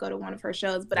I'm gonna go to one of her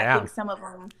shows. But I think some of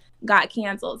them got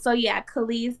canceled. So yeah,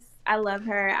 Khalees, I love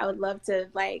her. I would love to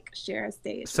like share a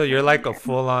stage. So you're like a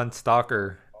full-on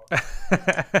stalker.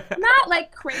 Not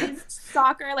like crazy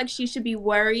stalker, like she should be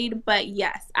worried, but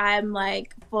yes, I'm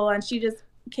like full-on. She just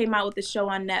came out with a show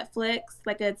on Netflix,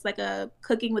 like it's like a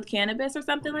cooking with cannabis or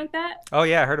something like that. Oh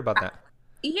yeah, I heard about that.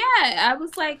 Yeah, I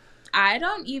was like, I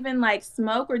don't even like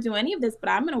smoke or do any of this, but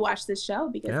I'm gonna watch this show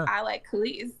because Yeah. I like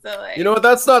Khalees. So like, You know what?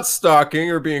 That's not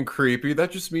stalking or being creepy.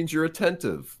 That just means you're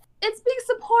attentive. it's being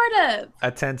supportive.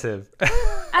 Attentive.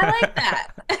 I like that.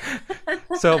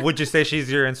 So would you say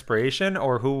she's your inspiration,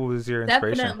 or who was your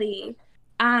inspiration? Definitely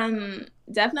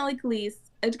Khalees.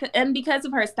 And because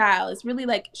of her style, it's really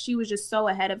like she was just so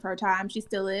ahead of her time. She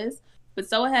still is, but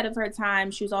so ahead of her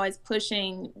time. She was always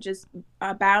pushing just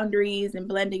boundaries and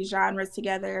blending genres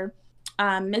together.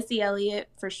 Missy Elliott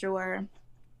for sure.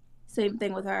 Same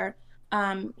thing with her.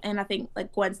 And I think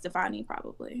like Gwen Stefani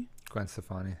probably. Gwen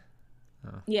Stefani.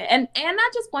 Yeah, and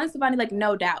not just Gwen Stefani, like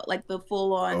No Doubt, like the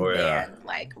full on yeah. band,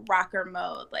 like rocker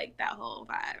mode, like that whole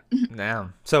vibe.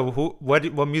 Damn. So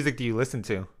what music do you listen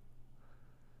to?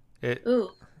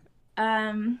 Ooh.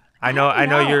 I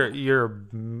know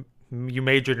you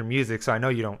majored in music, so I know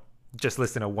you don't just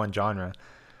listen to one genre.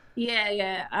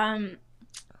 Yeah.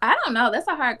 I don't know. That's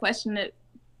a hard question. It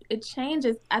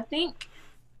changes. I think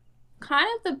kind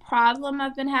of the problem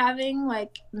I've been having,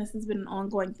 like this has been an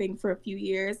ongoing thing for a few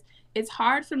years. It's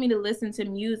hard for me to listen to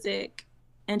music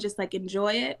and just like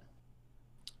enjoy it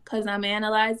because I'm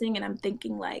analyzing and I'm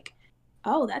thinking like,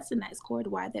 oh, that's a nice chord.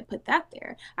 Why'd they put that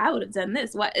there? I would have done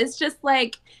this. What? It's just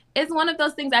like, it's one of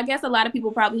those things. I guess a lot of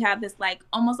people probably have this like,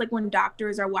 almost like when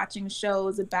doctors are watching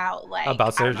shows about like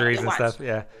surgeries and stuff.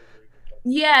 Yeah.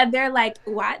 Yeah, they're like,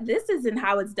 what? This isn't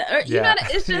how it's done. Or, you know,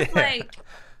 it's just like,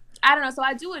 I don't know. So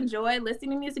I do enjoy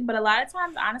listening to music, but a lot of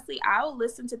times, honestly, I will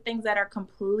listen to things that are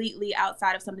completely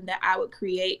outside of something that I would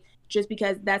create just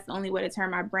because that's the only way to turn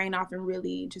my brain off and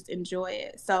really just enjoy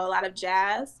it. So a lot of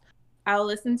jazz I'll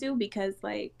listen to because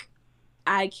like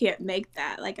I can't make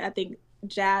that. Like I think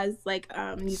jazz like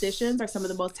musicians are some of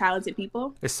the most talented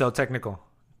people. It's so technical.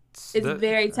 It's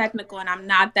very technical and I'm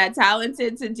not that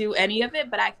talented to do any of it,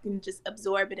 but I can just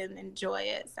absorb it and enjoy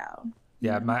it. So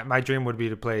yeah, my dream would be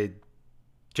to play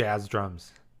jazz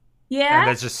drums. Yeah. And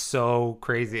that's just so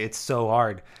crazy. It's so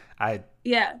hard. I'm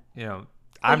So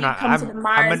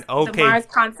an okay the Mars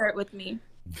concert with me.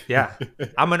 Yeah,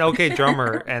 I'm an okay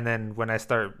drummer, and then when I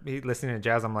start listening to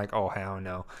jazz, I'm like, oh hell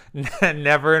no,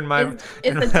 never in my it's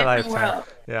a different lifetime.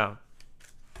 World.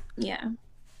 Yeah,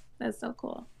 that's so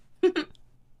cool.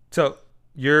 So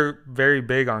you're very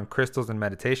big on crystals and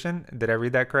meditation. Did I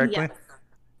read that correctly?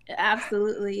 Yes,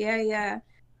 absolutely. Yeah.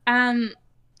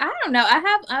 I don't know. I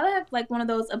have like one of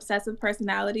those obsessive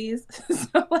personalities.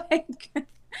 So like,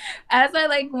 as I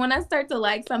like when I start to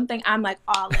like something, I'm like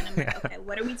all in. I'm like, okay,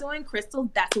 what are we doing? Crystals.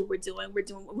 That's what we're doing.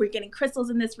 We're getting crystals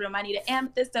in this room. I need an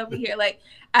amethyst over here. Like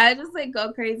I just like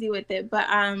go crazy with it. But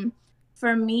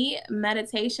for me,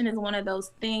 meditation is one of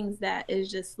those things that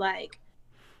is just like,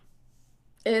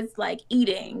 it's like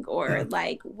eating or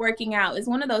like working out. It's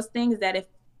one of those things that if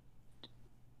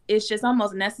it's just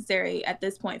almost necessary at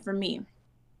this point for me.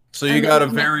 So you got to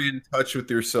very in touch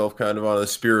with yourself kind of on a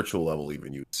spiritual level,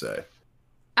 even you'd say.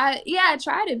 I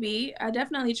try to be. I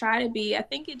definitely try to be. I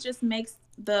think it just makes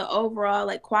the overall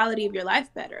like quality of your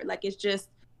life better. Like it's just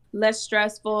less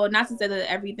stressful. Not to say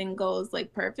that everything goes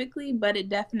like perfectly, but it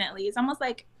definitely, it's almost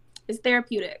like it's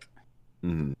therapeutic.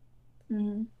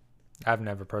 I've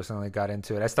never personally got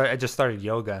into it. I just started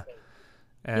yoga.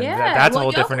 And yeah, that's a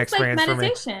whole different experience like for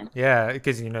me. Yeah,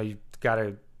 because you got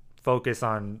to focus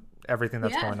on everything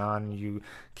that's going on. You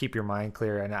keep your mind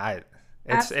clear, and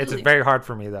it's very hard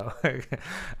for me though.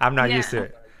 I'm not used to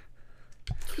it.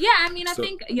 Yeah, I mean, I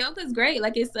think yoga is great.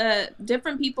 Like it's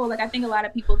different people. Like I think a lot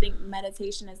of people think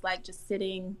meditation is like just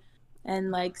sitting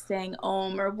and like saying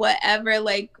om or whatever.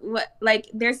 Like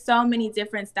there's so many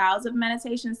different styles of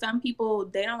meditation. Some people,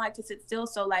 they don't like to sit still,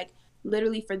 so like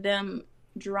literally for them,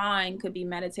 drawing could be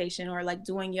meditation or like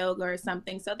doing yoga or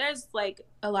something. So there's like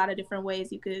a lot of different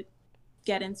ways you could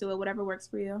get into it, whatever works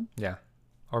for you. Yeah,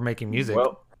 or making music.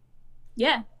 Well,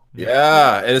 yeah,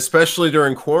 and especially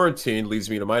during quarantine leads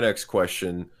me to my next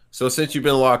question. So since you've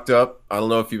been locked up, I don't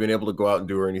know if you've been able to go out and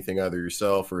do anything either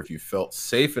yourself or if you felt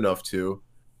safe enough to.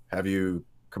 Have you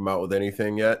come out with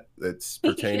anything yet that's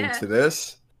pertaining to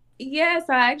this? Yeah,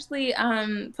 so I actually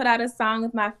put out a song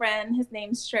with my friend. His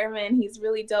name's Sherman. He's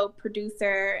really dope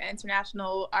producer,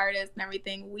 international artist and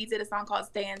everything. We did a song called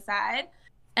Stay Inside.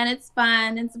 And it's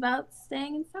fun. It's about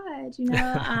staying inside,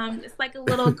 It's like a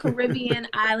little Caribbean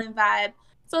island vibe.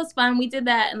 So it's fun. We did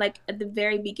that like at the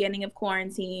very beginning of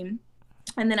quarantine.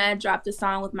 And then I dropped a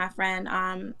song with my friend,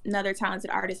 another talented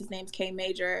artist. His name's K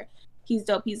Major. He's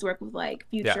dope. He's worked with like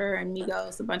Future and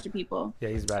Migos, a bunch of people. Yeah,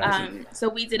 he's badass. So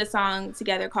we did a song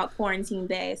together called Quarantine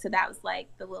Day. So that was like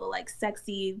the little like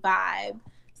sexy vibe.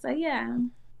 So yeah.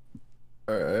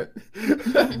 All right.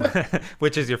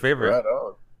 Which is your favorite? Right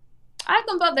on. I like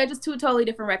them both. They're just two totally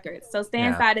different records. So Stay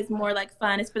Yeah. Inside is more like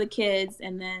fun. It's for the kids,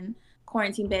 and then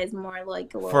Quarantine Bay is more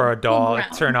like a little For a doll, grown.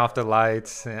 turn off the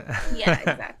lights. Yeah,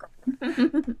 exactly.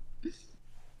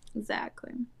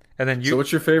 Exactly. And then So you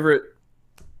what's your favorite?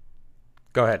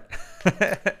 go ahead.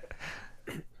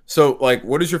 So like,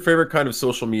 what is your favorite kind of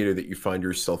social media that you find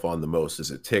yourself on the most?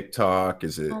 Is it TikTok?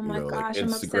 Is it Oh my like gosh, I'm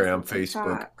obsessed Instagram, with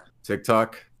Facebook, TikTok.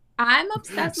 TikTok? I'm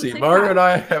obsessed See, with Mario and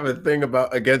TikTok. I have a thing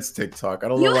against TikTok. I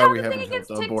don't know You why have we a thing haven't against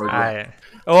jumped on board TikTok? yet.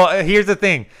 Well, here's the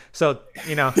thing. So,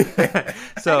 so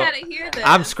I gotta hear this.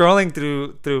 I'm scrolling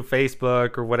through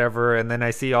Facebook or whatever, and then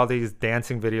I see all these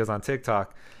dancing videos on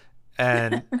TikTok,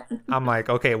 and I'm like,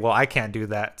 okay, well, I can't do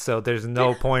that, so there's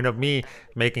no point of me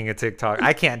making a TikTok.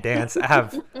 I can't dance.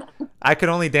 I could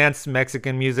only dance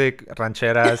Mexican music,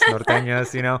 rancheras,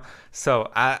 norteñas, So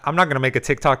I'm not gonna make a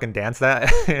TikTok and dance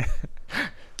that.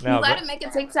 No, You gotta make a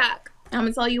TikTok. I'm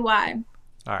gonna tell you why.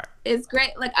 all right. It's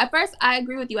great. Like at first, I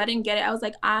agree with you. I didn't get it. I was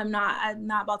like, I'm not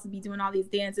about to be doing all these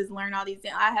dances, learn all these.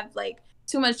 I have like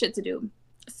too much shit to do.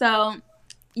 So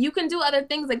you can do other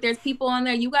things. Like there's people on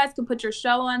there. You guys could put your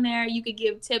show on there. You could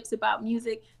give tips about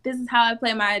music. This is how I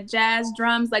play my jazz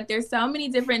drums. Like there's so many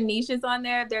different niches on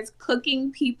there. There's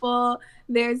cooking people.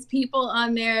 There's people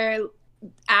on there,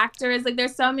 actors. Like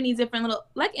there's so many different little,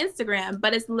 like Instagram,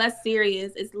 but it's less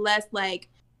serious. It's less like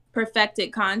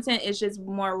perfected content. It's just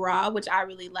more raw, which I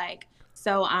really like.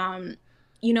 So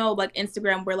like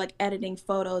Instagram, we're like editing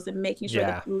photos and making sure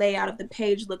Yeah. the layout of the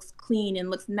page looks clean and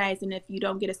looks nice, and if you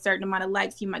don't get a certain amount of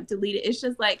likes, you might delete it. It's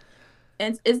just like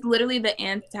it's literally the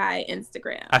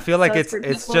anti-Instagram. I feel like So it's for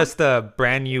people- just a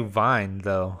brand new Vine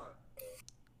though.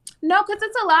 No, because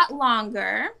it's a lot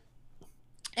longer.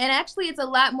 And actually, it's a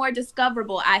lot more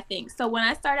discoverable, I think. So when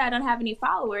I started, I don't have any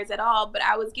followers at all, but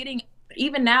I was getting,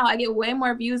 even now, I get way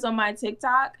more views on my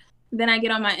TikTok than I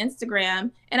get on my Instagram.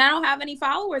 And I don't have any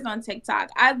followers on TikTok.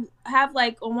 I have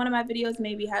like, on one of my videos,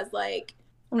 maybe has like,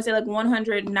 I want to say like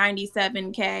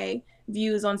 197K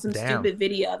views on some Damn. stupid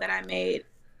video that I made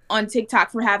on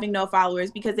TikTok for having no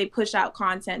followers because they push out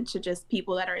content to just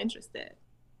people that are interested.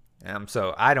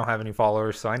 So I don't have any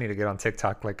followers, so I need to get on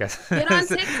TikTok. Like I Get on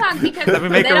TikTok because Let me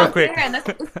make they it real don't quick. care.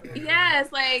 Yeah,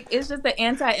 it's like it's just the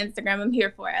anti-Instagram. I'm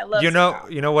here for it. I love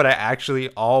TikTok. You know what I actually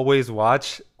always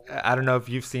watch? I don't know if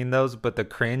you've seen those, but the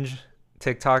cringe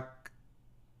TikTok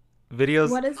videos.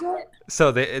 What is it?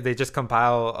 So they just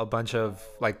compile a bunch of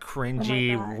like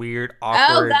cringy, God. weird, Oh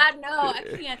awkward. God, no!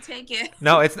 I can't take it.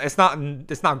 No, it's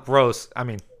not gross. I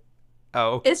mean,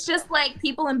 It's just like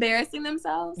people embarrassing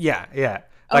themselves. yeah.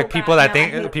 Oh, Like people God, that no, I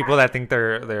think hate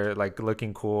that. they're like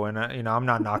looking cool, and I'm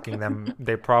not knocking them.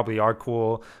 They probably are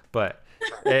cool, but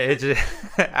it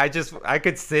just I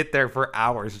could sit there for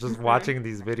hours just watching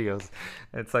these videos.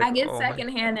 It's like I get oh my-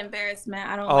 secondhand embarrassment.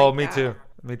 I don't. Oh, like me that. too.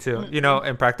 Me too.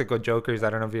 In Practical Jokers, I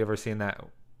don't know if you ever seen that,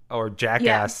 or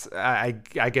Jackass. I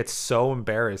get so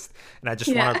embarrassed, and I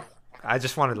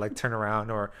just want to like turn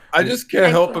around or I just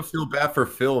can't help but feel bad for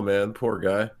Phil, man. Poor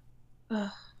guy. Ugh.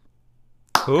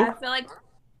 who? I feel like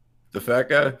The fat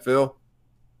guy, Phil.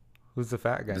 Who's the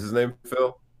fat guy? Is his name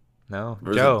Phil? No,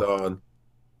 Or is it Joe. Don?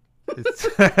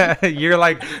 You're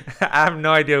like, I have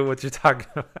no idea what you're talking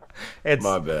about. It's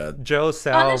My bad. Joe on the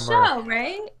Salmer, show,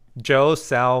 right? Joe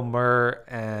Salmer,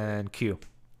 and Q.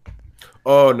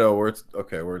 Oh no,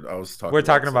 I was talking. We're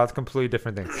talking about completely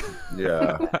different things.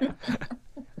 Yeah.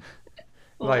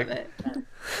 Like- Love it.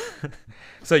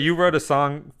 So you wrote a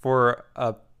song for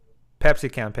a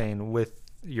Pepsi campaign with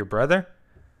your brother?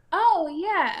 Oh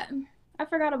yeah, I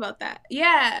forgot about that.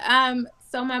 Yeah.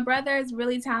 So my brother is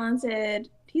really talented.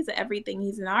 He's everything.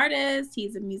 He's an artist.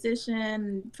 He's a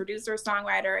musician, producer,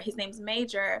 songwriter. His name's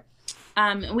Major.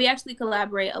 And we actually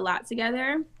collaborate a lot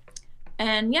together.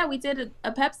 And yeah, we did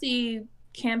a Pepsi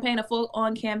campaign, a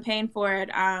full-on campaign for it.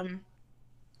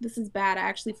 This is bad. I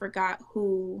actually forgot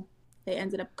who they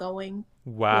ended up going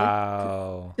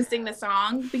Wow. to sing the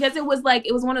song, because it was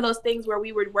one of those things where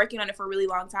we were working on it for a really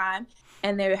long time,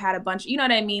 and they had a bunch, you know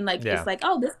what I mean? Like, Yeah. It's like,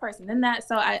 oh, this person and that.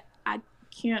 So I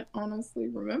can't honestly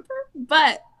remember,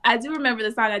 but I do remember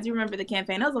the song. I do remember the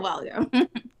campaign. That was a while ago.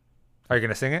 Are you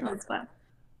gonna sing it? That was fun.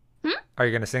 Are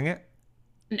you gonna sing it?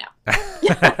 No. Fair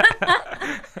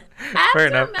I have to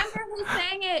enough. remember who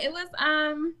sang it. It was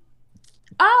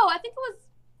I think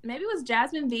it was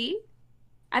Jasmine V.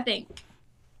 I think.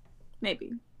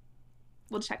 Maybe.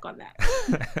 We'll check on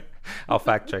that. I'll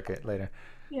fact check it later.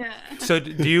 Yeah. So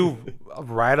do you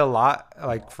write a lot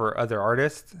like for other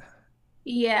artists?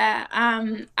 Yeah,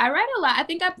 I write a lot. I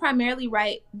think I primarily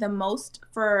write the most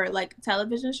for like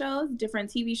television shows, different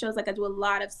TV shows. Like I do a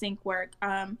lot of sync work.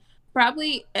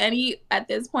 Probably any at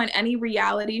this point any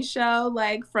reality show,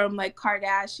 like from like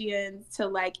Kardashians to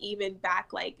like even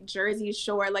back like Jersey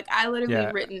Shore. Like I literally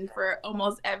Yeah. written for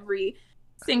almost every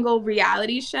single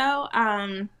reality show.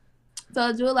 So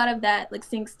I do a lot of that, like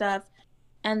sync stuff.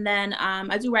 And then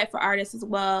I do write for artists as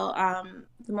well.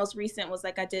 The most recent was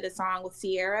like I did a song with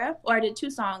Sierra, or I did 2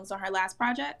 songs on her last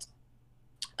project.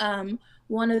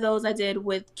 One of those I did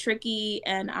with Tricky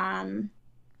and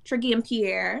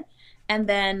Pierre, and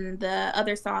then the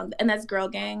other song, and that's Girl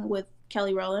Gang with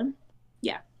Kelly Rowland.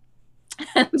 Yeah.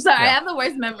 I'm sorry, I Yeah. have the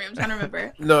worst memory. I'm trying to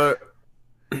remember. No,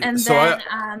 And so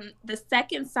then the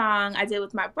second song I did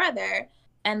with my brother,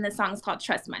 and the song is called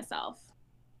Trust Myself.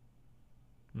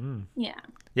 Mm. Yeah.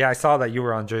 Yeah, I saw that you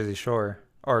were on Jersey Shore,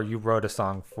 or you wrote a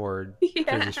song for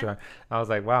Yeah. Jersey Shore. I was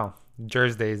like, wow,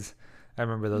 Jersey days. I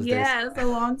remember those days. Yeah, it was a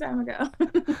long time ago.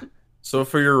 So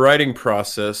for your writing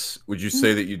process, would you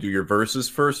say that you do your verses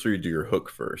first or you do your hook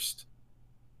first?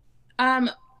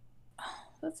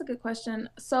 That's a good question.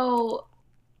 So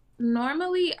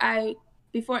normally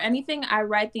before anything, I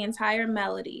write the entire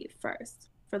melody first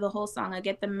for the whole song. I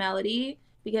get the melody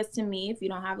because to me, if you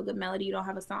don't have a good melody, you don't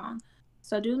have a song.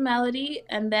 So I do the melody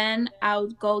and then I'll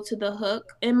go to the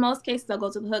hook. In most cases, I'll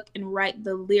go to the hook and write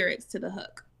the lyrics to the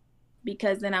hook,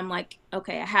 because then I'm like,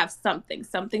 okay, I have something.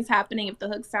 Something's happening. If the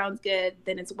hook sounds good,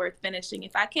 then it's worth finishing.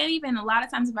 If I can't even, a lot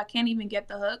of times, if I can't even get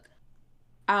the hook,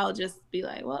 I'll just be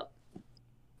like, well,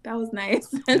 that was nice.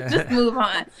 Just move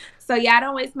on. So yeah, I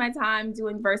don't waste my time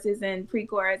doing verses and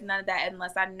pre-chorus, none of that,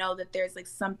 unless I know that there's like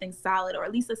something solid or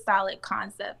at least a solid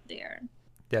concept there.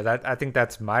 Yeah, I think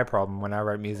that's my problem when I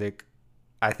write music.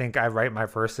 I think I write my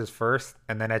verses first,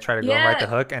 and then I try to go and write the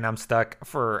hook, and I'm stuck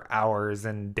for hours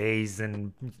and days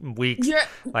and weeks.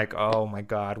 Like, oh my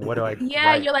God, what do I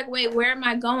write? You're like, wait, where am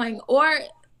I going? Or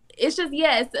it's just,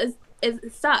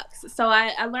 it sucks. So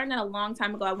I learned that a long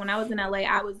time ago. When I was in LA,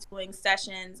 I was doing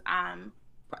sessions,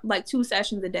 like 2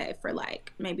 sessions a day for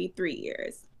like maybe 3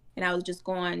 years. And I was just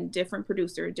going different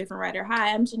producer, different writer.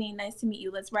 Hi, I'm Janine. Nice to meet you.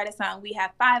 Let's write a song. We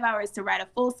have 5 hours to write a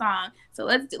full song. So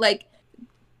let's do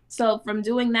so from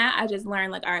doing that, I just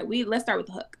learned like, all right, let's start with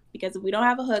the hook, because if we don't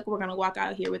have a hook, we're going to walk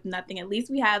out here with nothing. At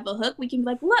least we have a hook. We can be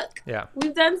like, look,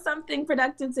 we've done something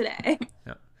productive today.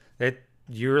 Yeah.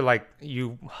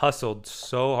 You hustled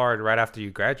so hard right after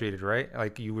you graduated, right?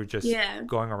 Like you were just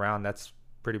going around. That's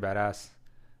pretty badass.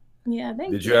 Yeah,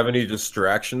 thank you. Did you have any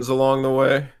distractions along the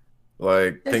way?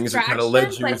 Like things that kind of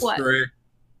led you astray?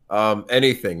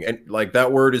 Anything. And like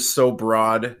that word is so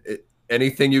broad.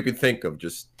 Anything you can think of,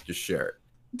 just share it.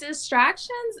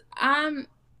 Distractions?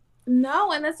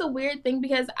 No, and that's a weird thing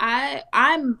because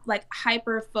I'm like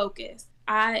hyper focused.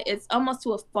 It's almost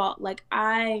to a fault. Like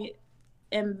I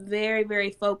am very,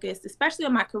 very focused, especially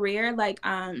on my career. Like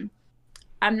I'm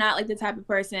not like the type of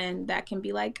person that can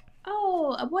be like,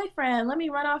 oh, a boyfriend, let me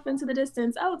run off into the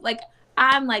distance. Oh, like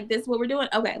I'm like, this is what we're doing.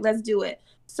 Okay, let's do it.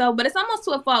 So, but it's almost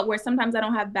to a fault where sometimes I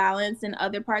don't have balance in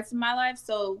other parts of my life.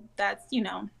 So that's,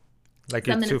 like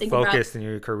you're too focused in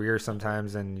your career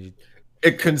sometimes, and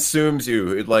it consumes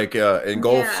you. It like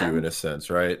engulfs you in a sense,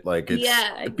 right? Like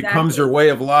exactly. It becomes your way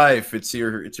of life. It's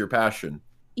your passion.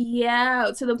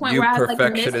 Yeah, to the point where I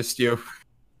perfectionist you.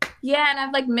 Yeah, and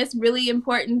I've like missed really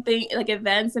important like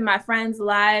events in my friends'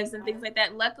 lives and things like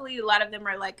that. Luckily, a lot of them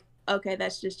are like, okay,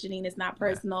 that's just Janine. It's not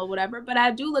personal, whatever. But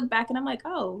I do look back and I'm like,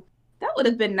 oh, that would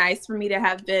have been nice for me to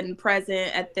have been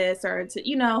present at this, or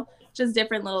to, just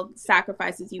different little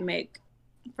sacrifices you make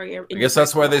for your. I guess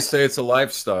that's why they say it's a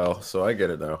lifestyle. So I get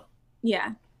it now.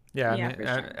 Yeah.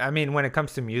 Yeah. I mean, when it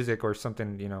comes to music or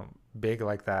something, big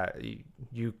like that,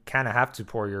 you kind of have to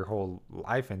pour your whole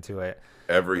life into it.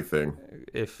 Everything.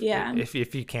 If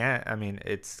you can't, I mean,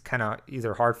 it's kind of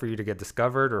either hard for you to get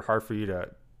discovered or hard for you to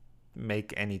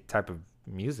make any type of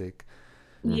music.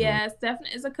 Yeah, it's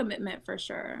definitely is a commitment for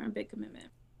sure, a big commitment.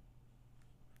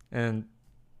 And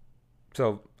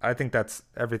so I think that's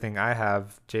everything I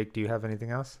have. Jake, do you have anything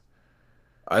else?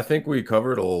 I think we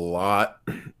covered a lot.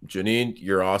 Janine,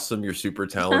 you're awesome. You're super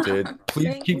talented.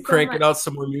 Please keep cranking out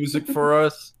some more music for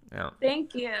us. Yeah.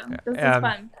 Thank you. This is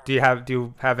fun. Do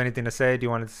you have anything to say? Do you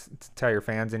want to tell your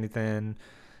fans anything?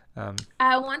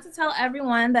 I want to tell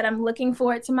everyone that I'm looking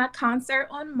forward to my concert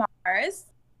on Mars.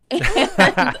 And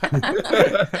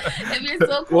if you're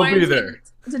still quarantined,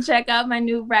 to check out my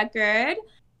new record,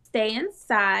 Stay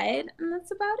Inside, and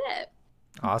that's about it.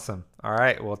 Awesome. All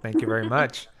right. Well, thank you very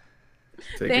much.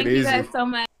 Thank you guys so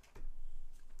much.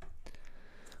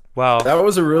 Well, that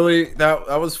was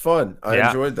that was fun. I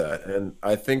enjoyed that, and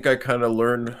I think I kind of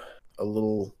learned a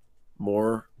little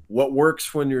more what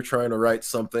works when you're trying to write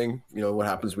something. What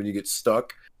happens when you get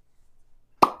stuck.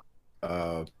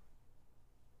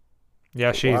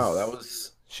 Yeah, Wow, that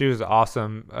was she was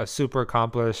awesome. A super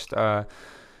accomplished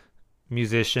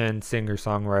musician, singer,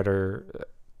 songwriter.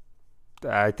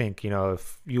 I think,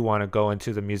 if you want to go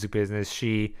into the music business,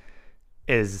 she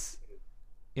is,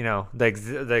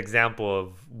 the example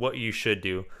of what you should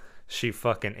do. She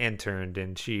fucking interned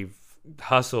and she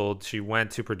hustled. She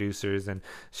went to producers, and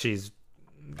she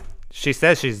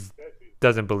says she's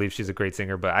doesn't believe she's a great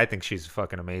singer, but I think she's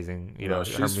fucking amazing. no, Her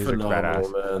she's music's phenomenal,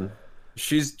 badass. man.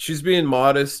 She's being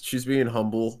modest, she's being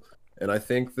humble, and I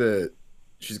think that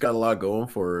she's got a lot going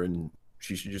for her, and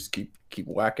she should just keep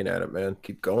whacking at it, man.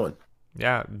 Keep going.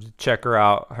 Yeah, check her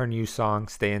out. Her new song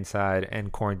 "Stay Inside"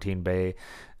 and "Quarantine Bay"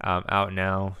 out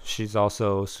now. She's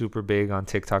also super big on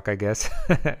TikTok, I guess.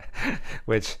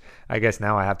 Which I guess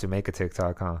now I have to make a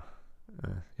TikTok, huh?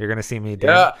 You're gonna see me,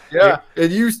 Yeah, you're- yeah.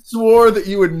 And you swore that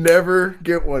you would never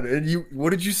get one. And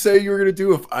what did you say you were gonna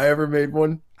do if I ever made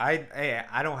one? I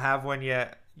don't have one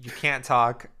yet. You can't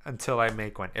talk until I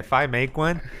make one. If I make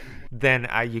one, then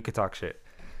you could talk shit.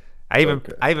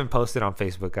 Okay. I even posted on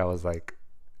Facebook. I was like,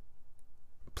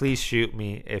 please shoot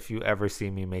me if you ever see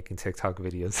me making TikTok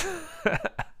videos.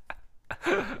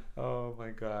 Oh my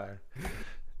god.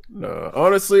 No,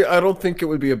 honestly, I don't think it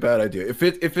would be a bad idea. If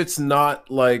it's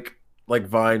not like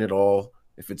Vine at all,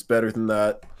 if it's better than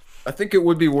that, I think it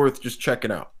would be worth just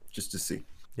checking out just to see.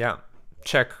 Yeah.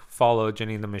 Follow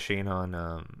Janine the Machine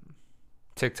on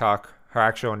TikTok. Her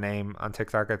actual name on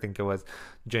TikTok, I think it was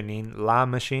Janine La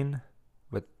Machine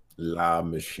with La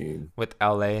Machine.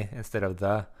 LA instead of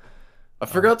the. I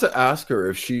forgot to ask her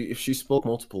if she spoke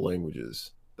multiple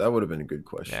languages. That would have been a good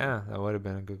question. Yeah, that would have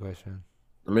been a good question.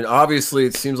 I mean, obviously,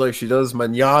 it seems like she does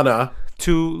mañana.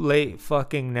 Too late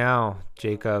fucking now,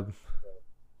 Jacob.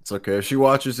 It's okay. If she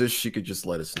watches this, she could just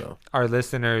let us know. Our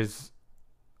listeners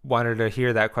wanted to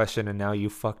hear that question, and now you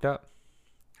fucked up.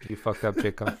 You fucked up,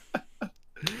 Jacob.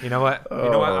 You know what?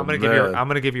 I'm gonna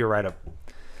give you a write up.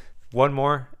 One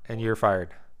more, and you're fired.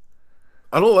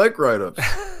 I don't like write-ups.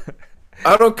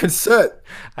 I don't consent.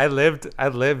 I lived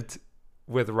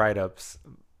with write-ups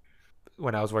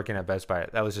when I was working at Best Buy.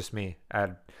 That was just me. I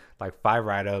had like 5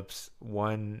 write-ups,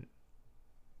 1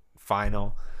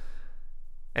 final,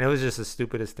 and it was just the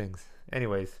stupidest things.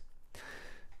 Anyway,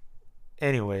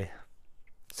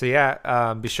 so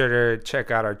yeah, be sure to check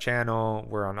out our channel.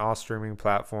 We're on all streaming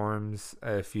platforms.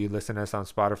 If you listen to us on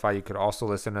Spotify, you could also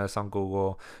listen to us on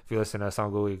Google. If you listen to us on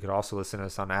Google, you could also listen to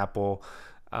us on Apple.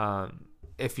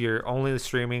 If you're only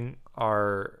streaming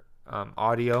our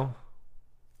audio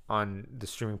on the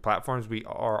streaming platforms, we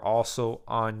are also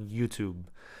on YouTube.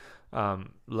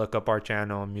 Look up our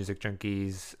channel, Music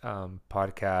Junkies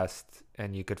podcast,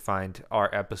 and you could find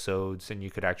our episodes, and you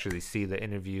could actually see the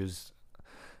interviews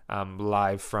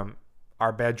live from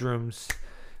our bedrooms,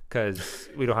 because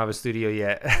we don't have a studio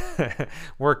yet.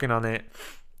 Working on it.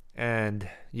 And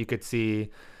you could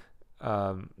see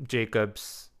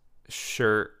Jacob's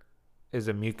shirt is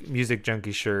a Music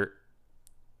Junkie shirt.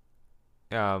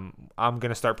 I'm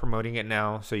gonna start promoting it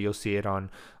now, so you'll see it on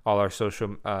all our social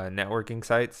networking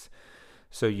sites.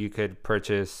 So you could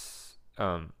purchase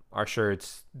our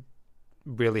shirts,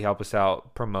 really help us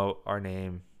out, promote our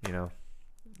name.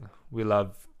 We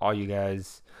love all you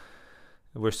guys.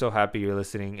 We're so happy you're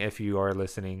listening. If you are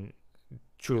listening,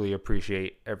 truly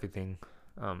appreciate everything.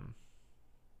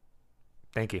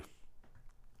 Thank you.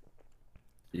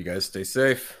 You guys stay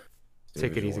safe.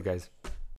 Take it easy, guys.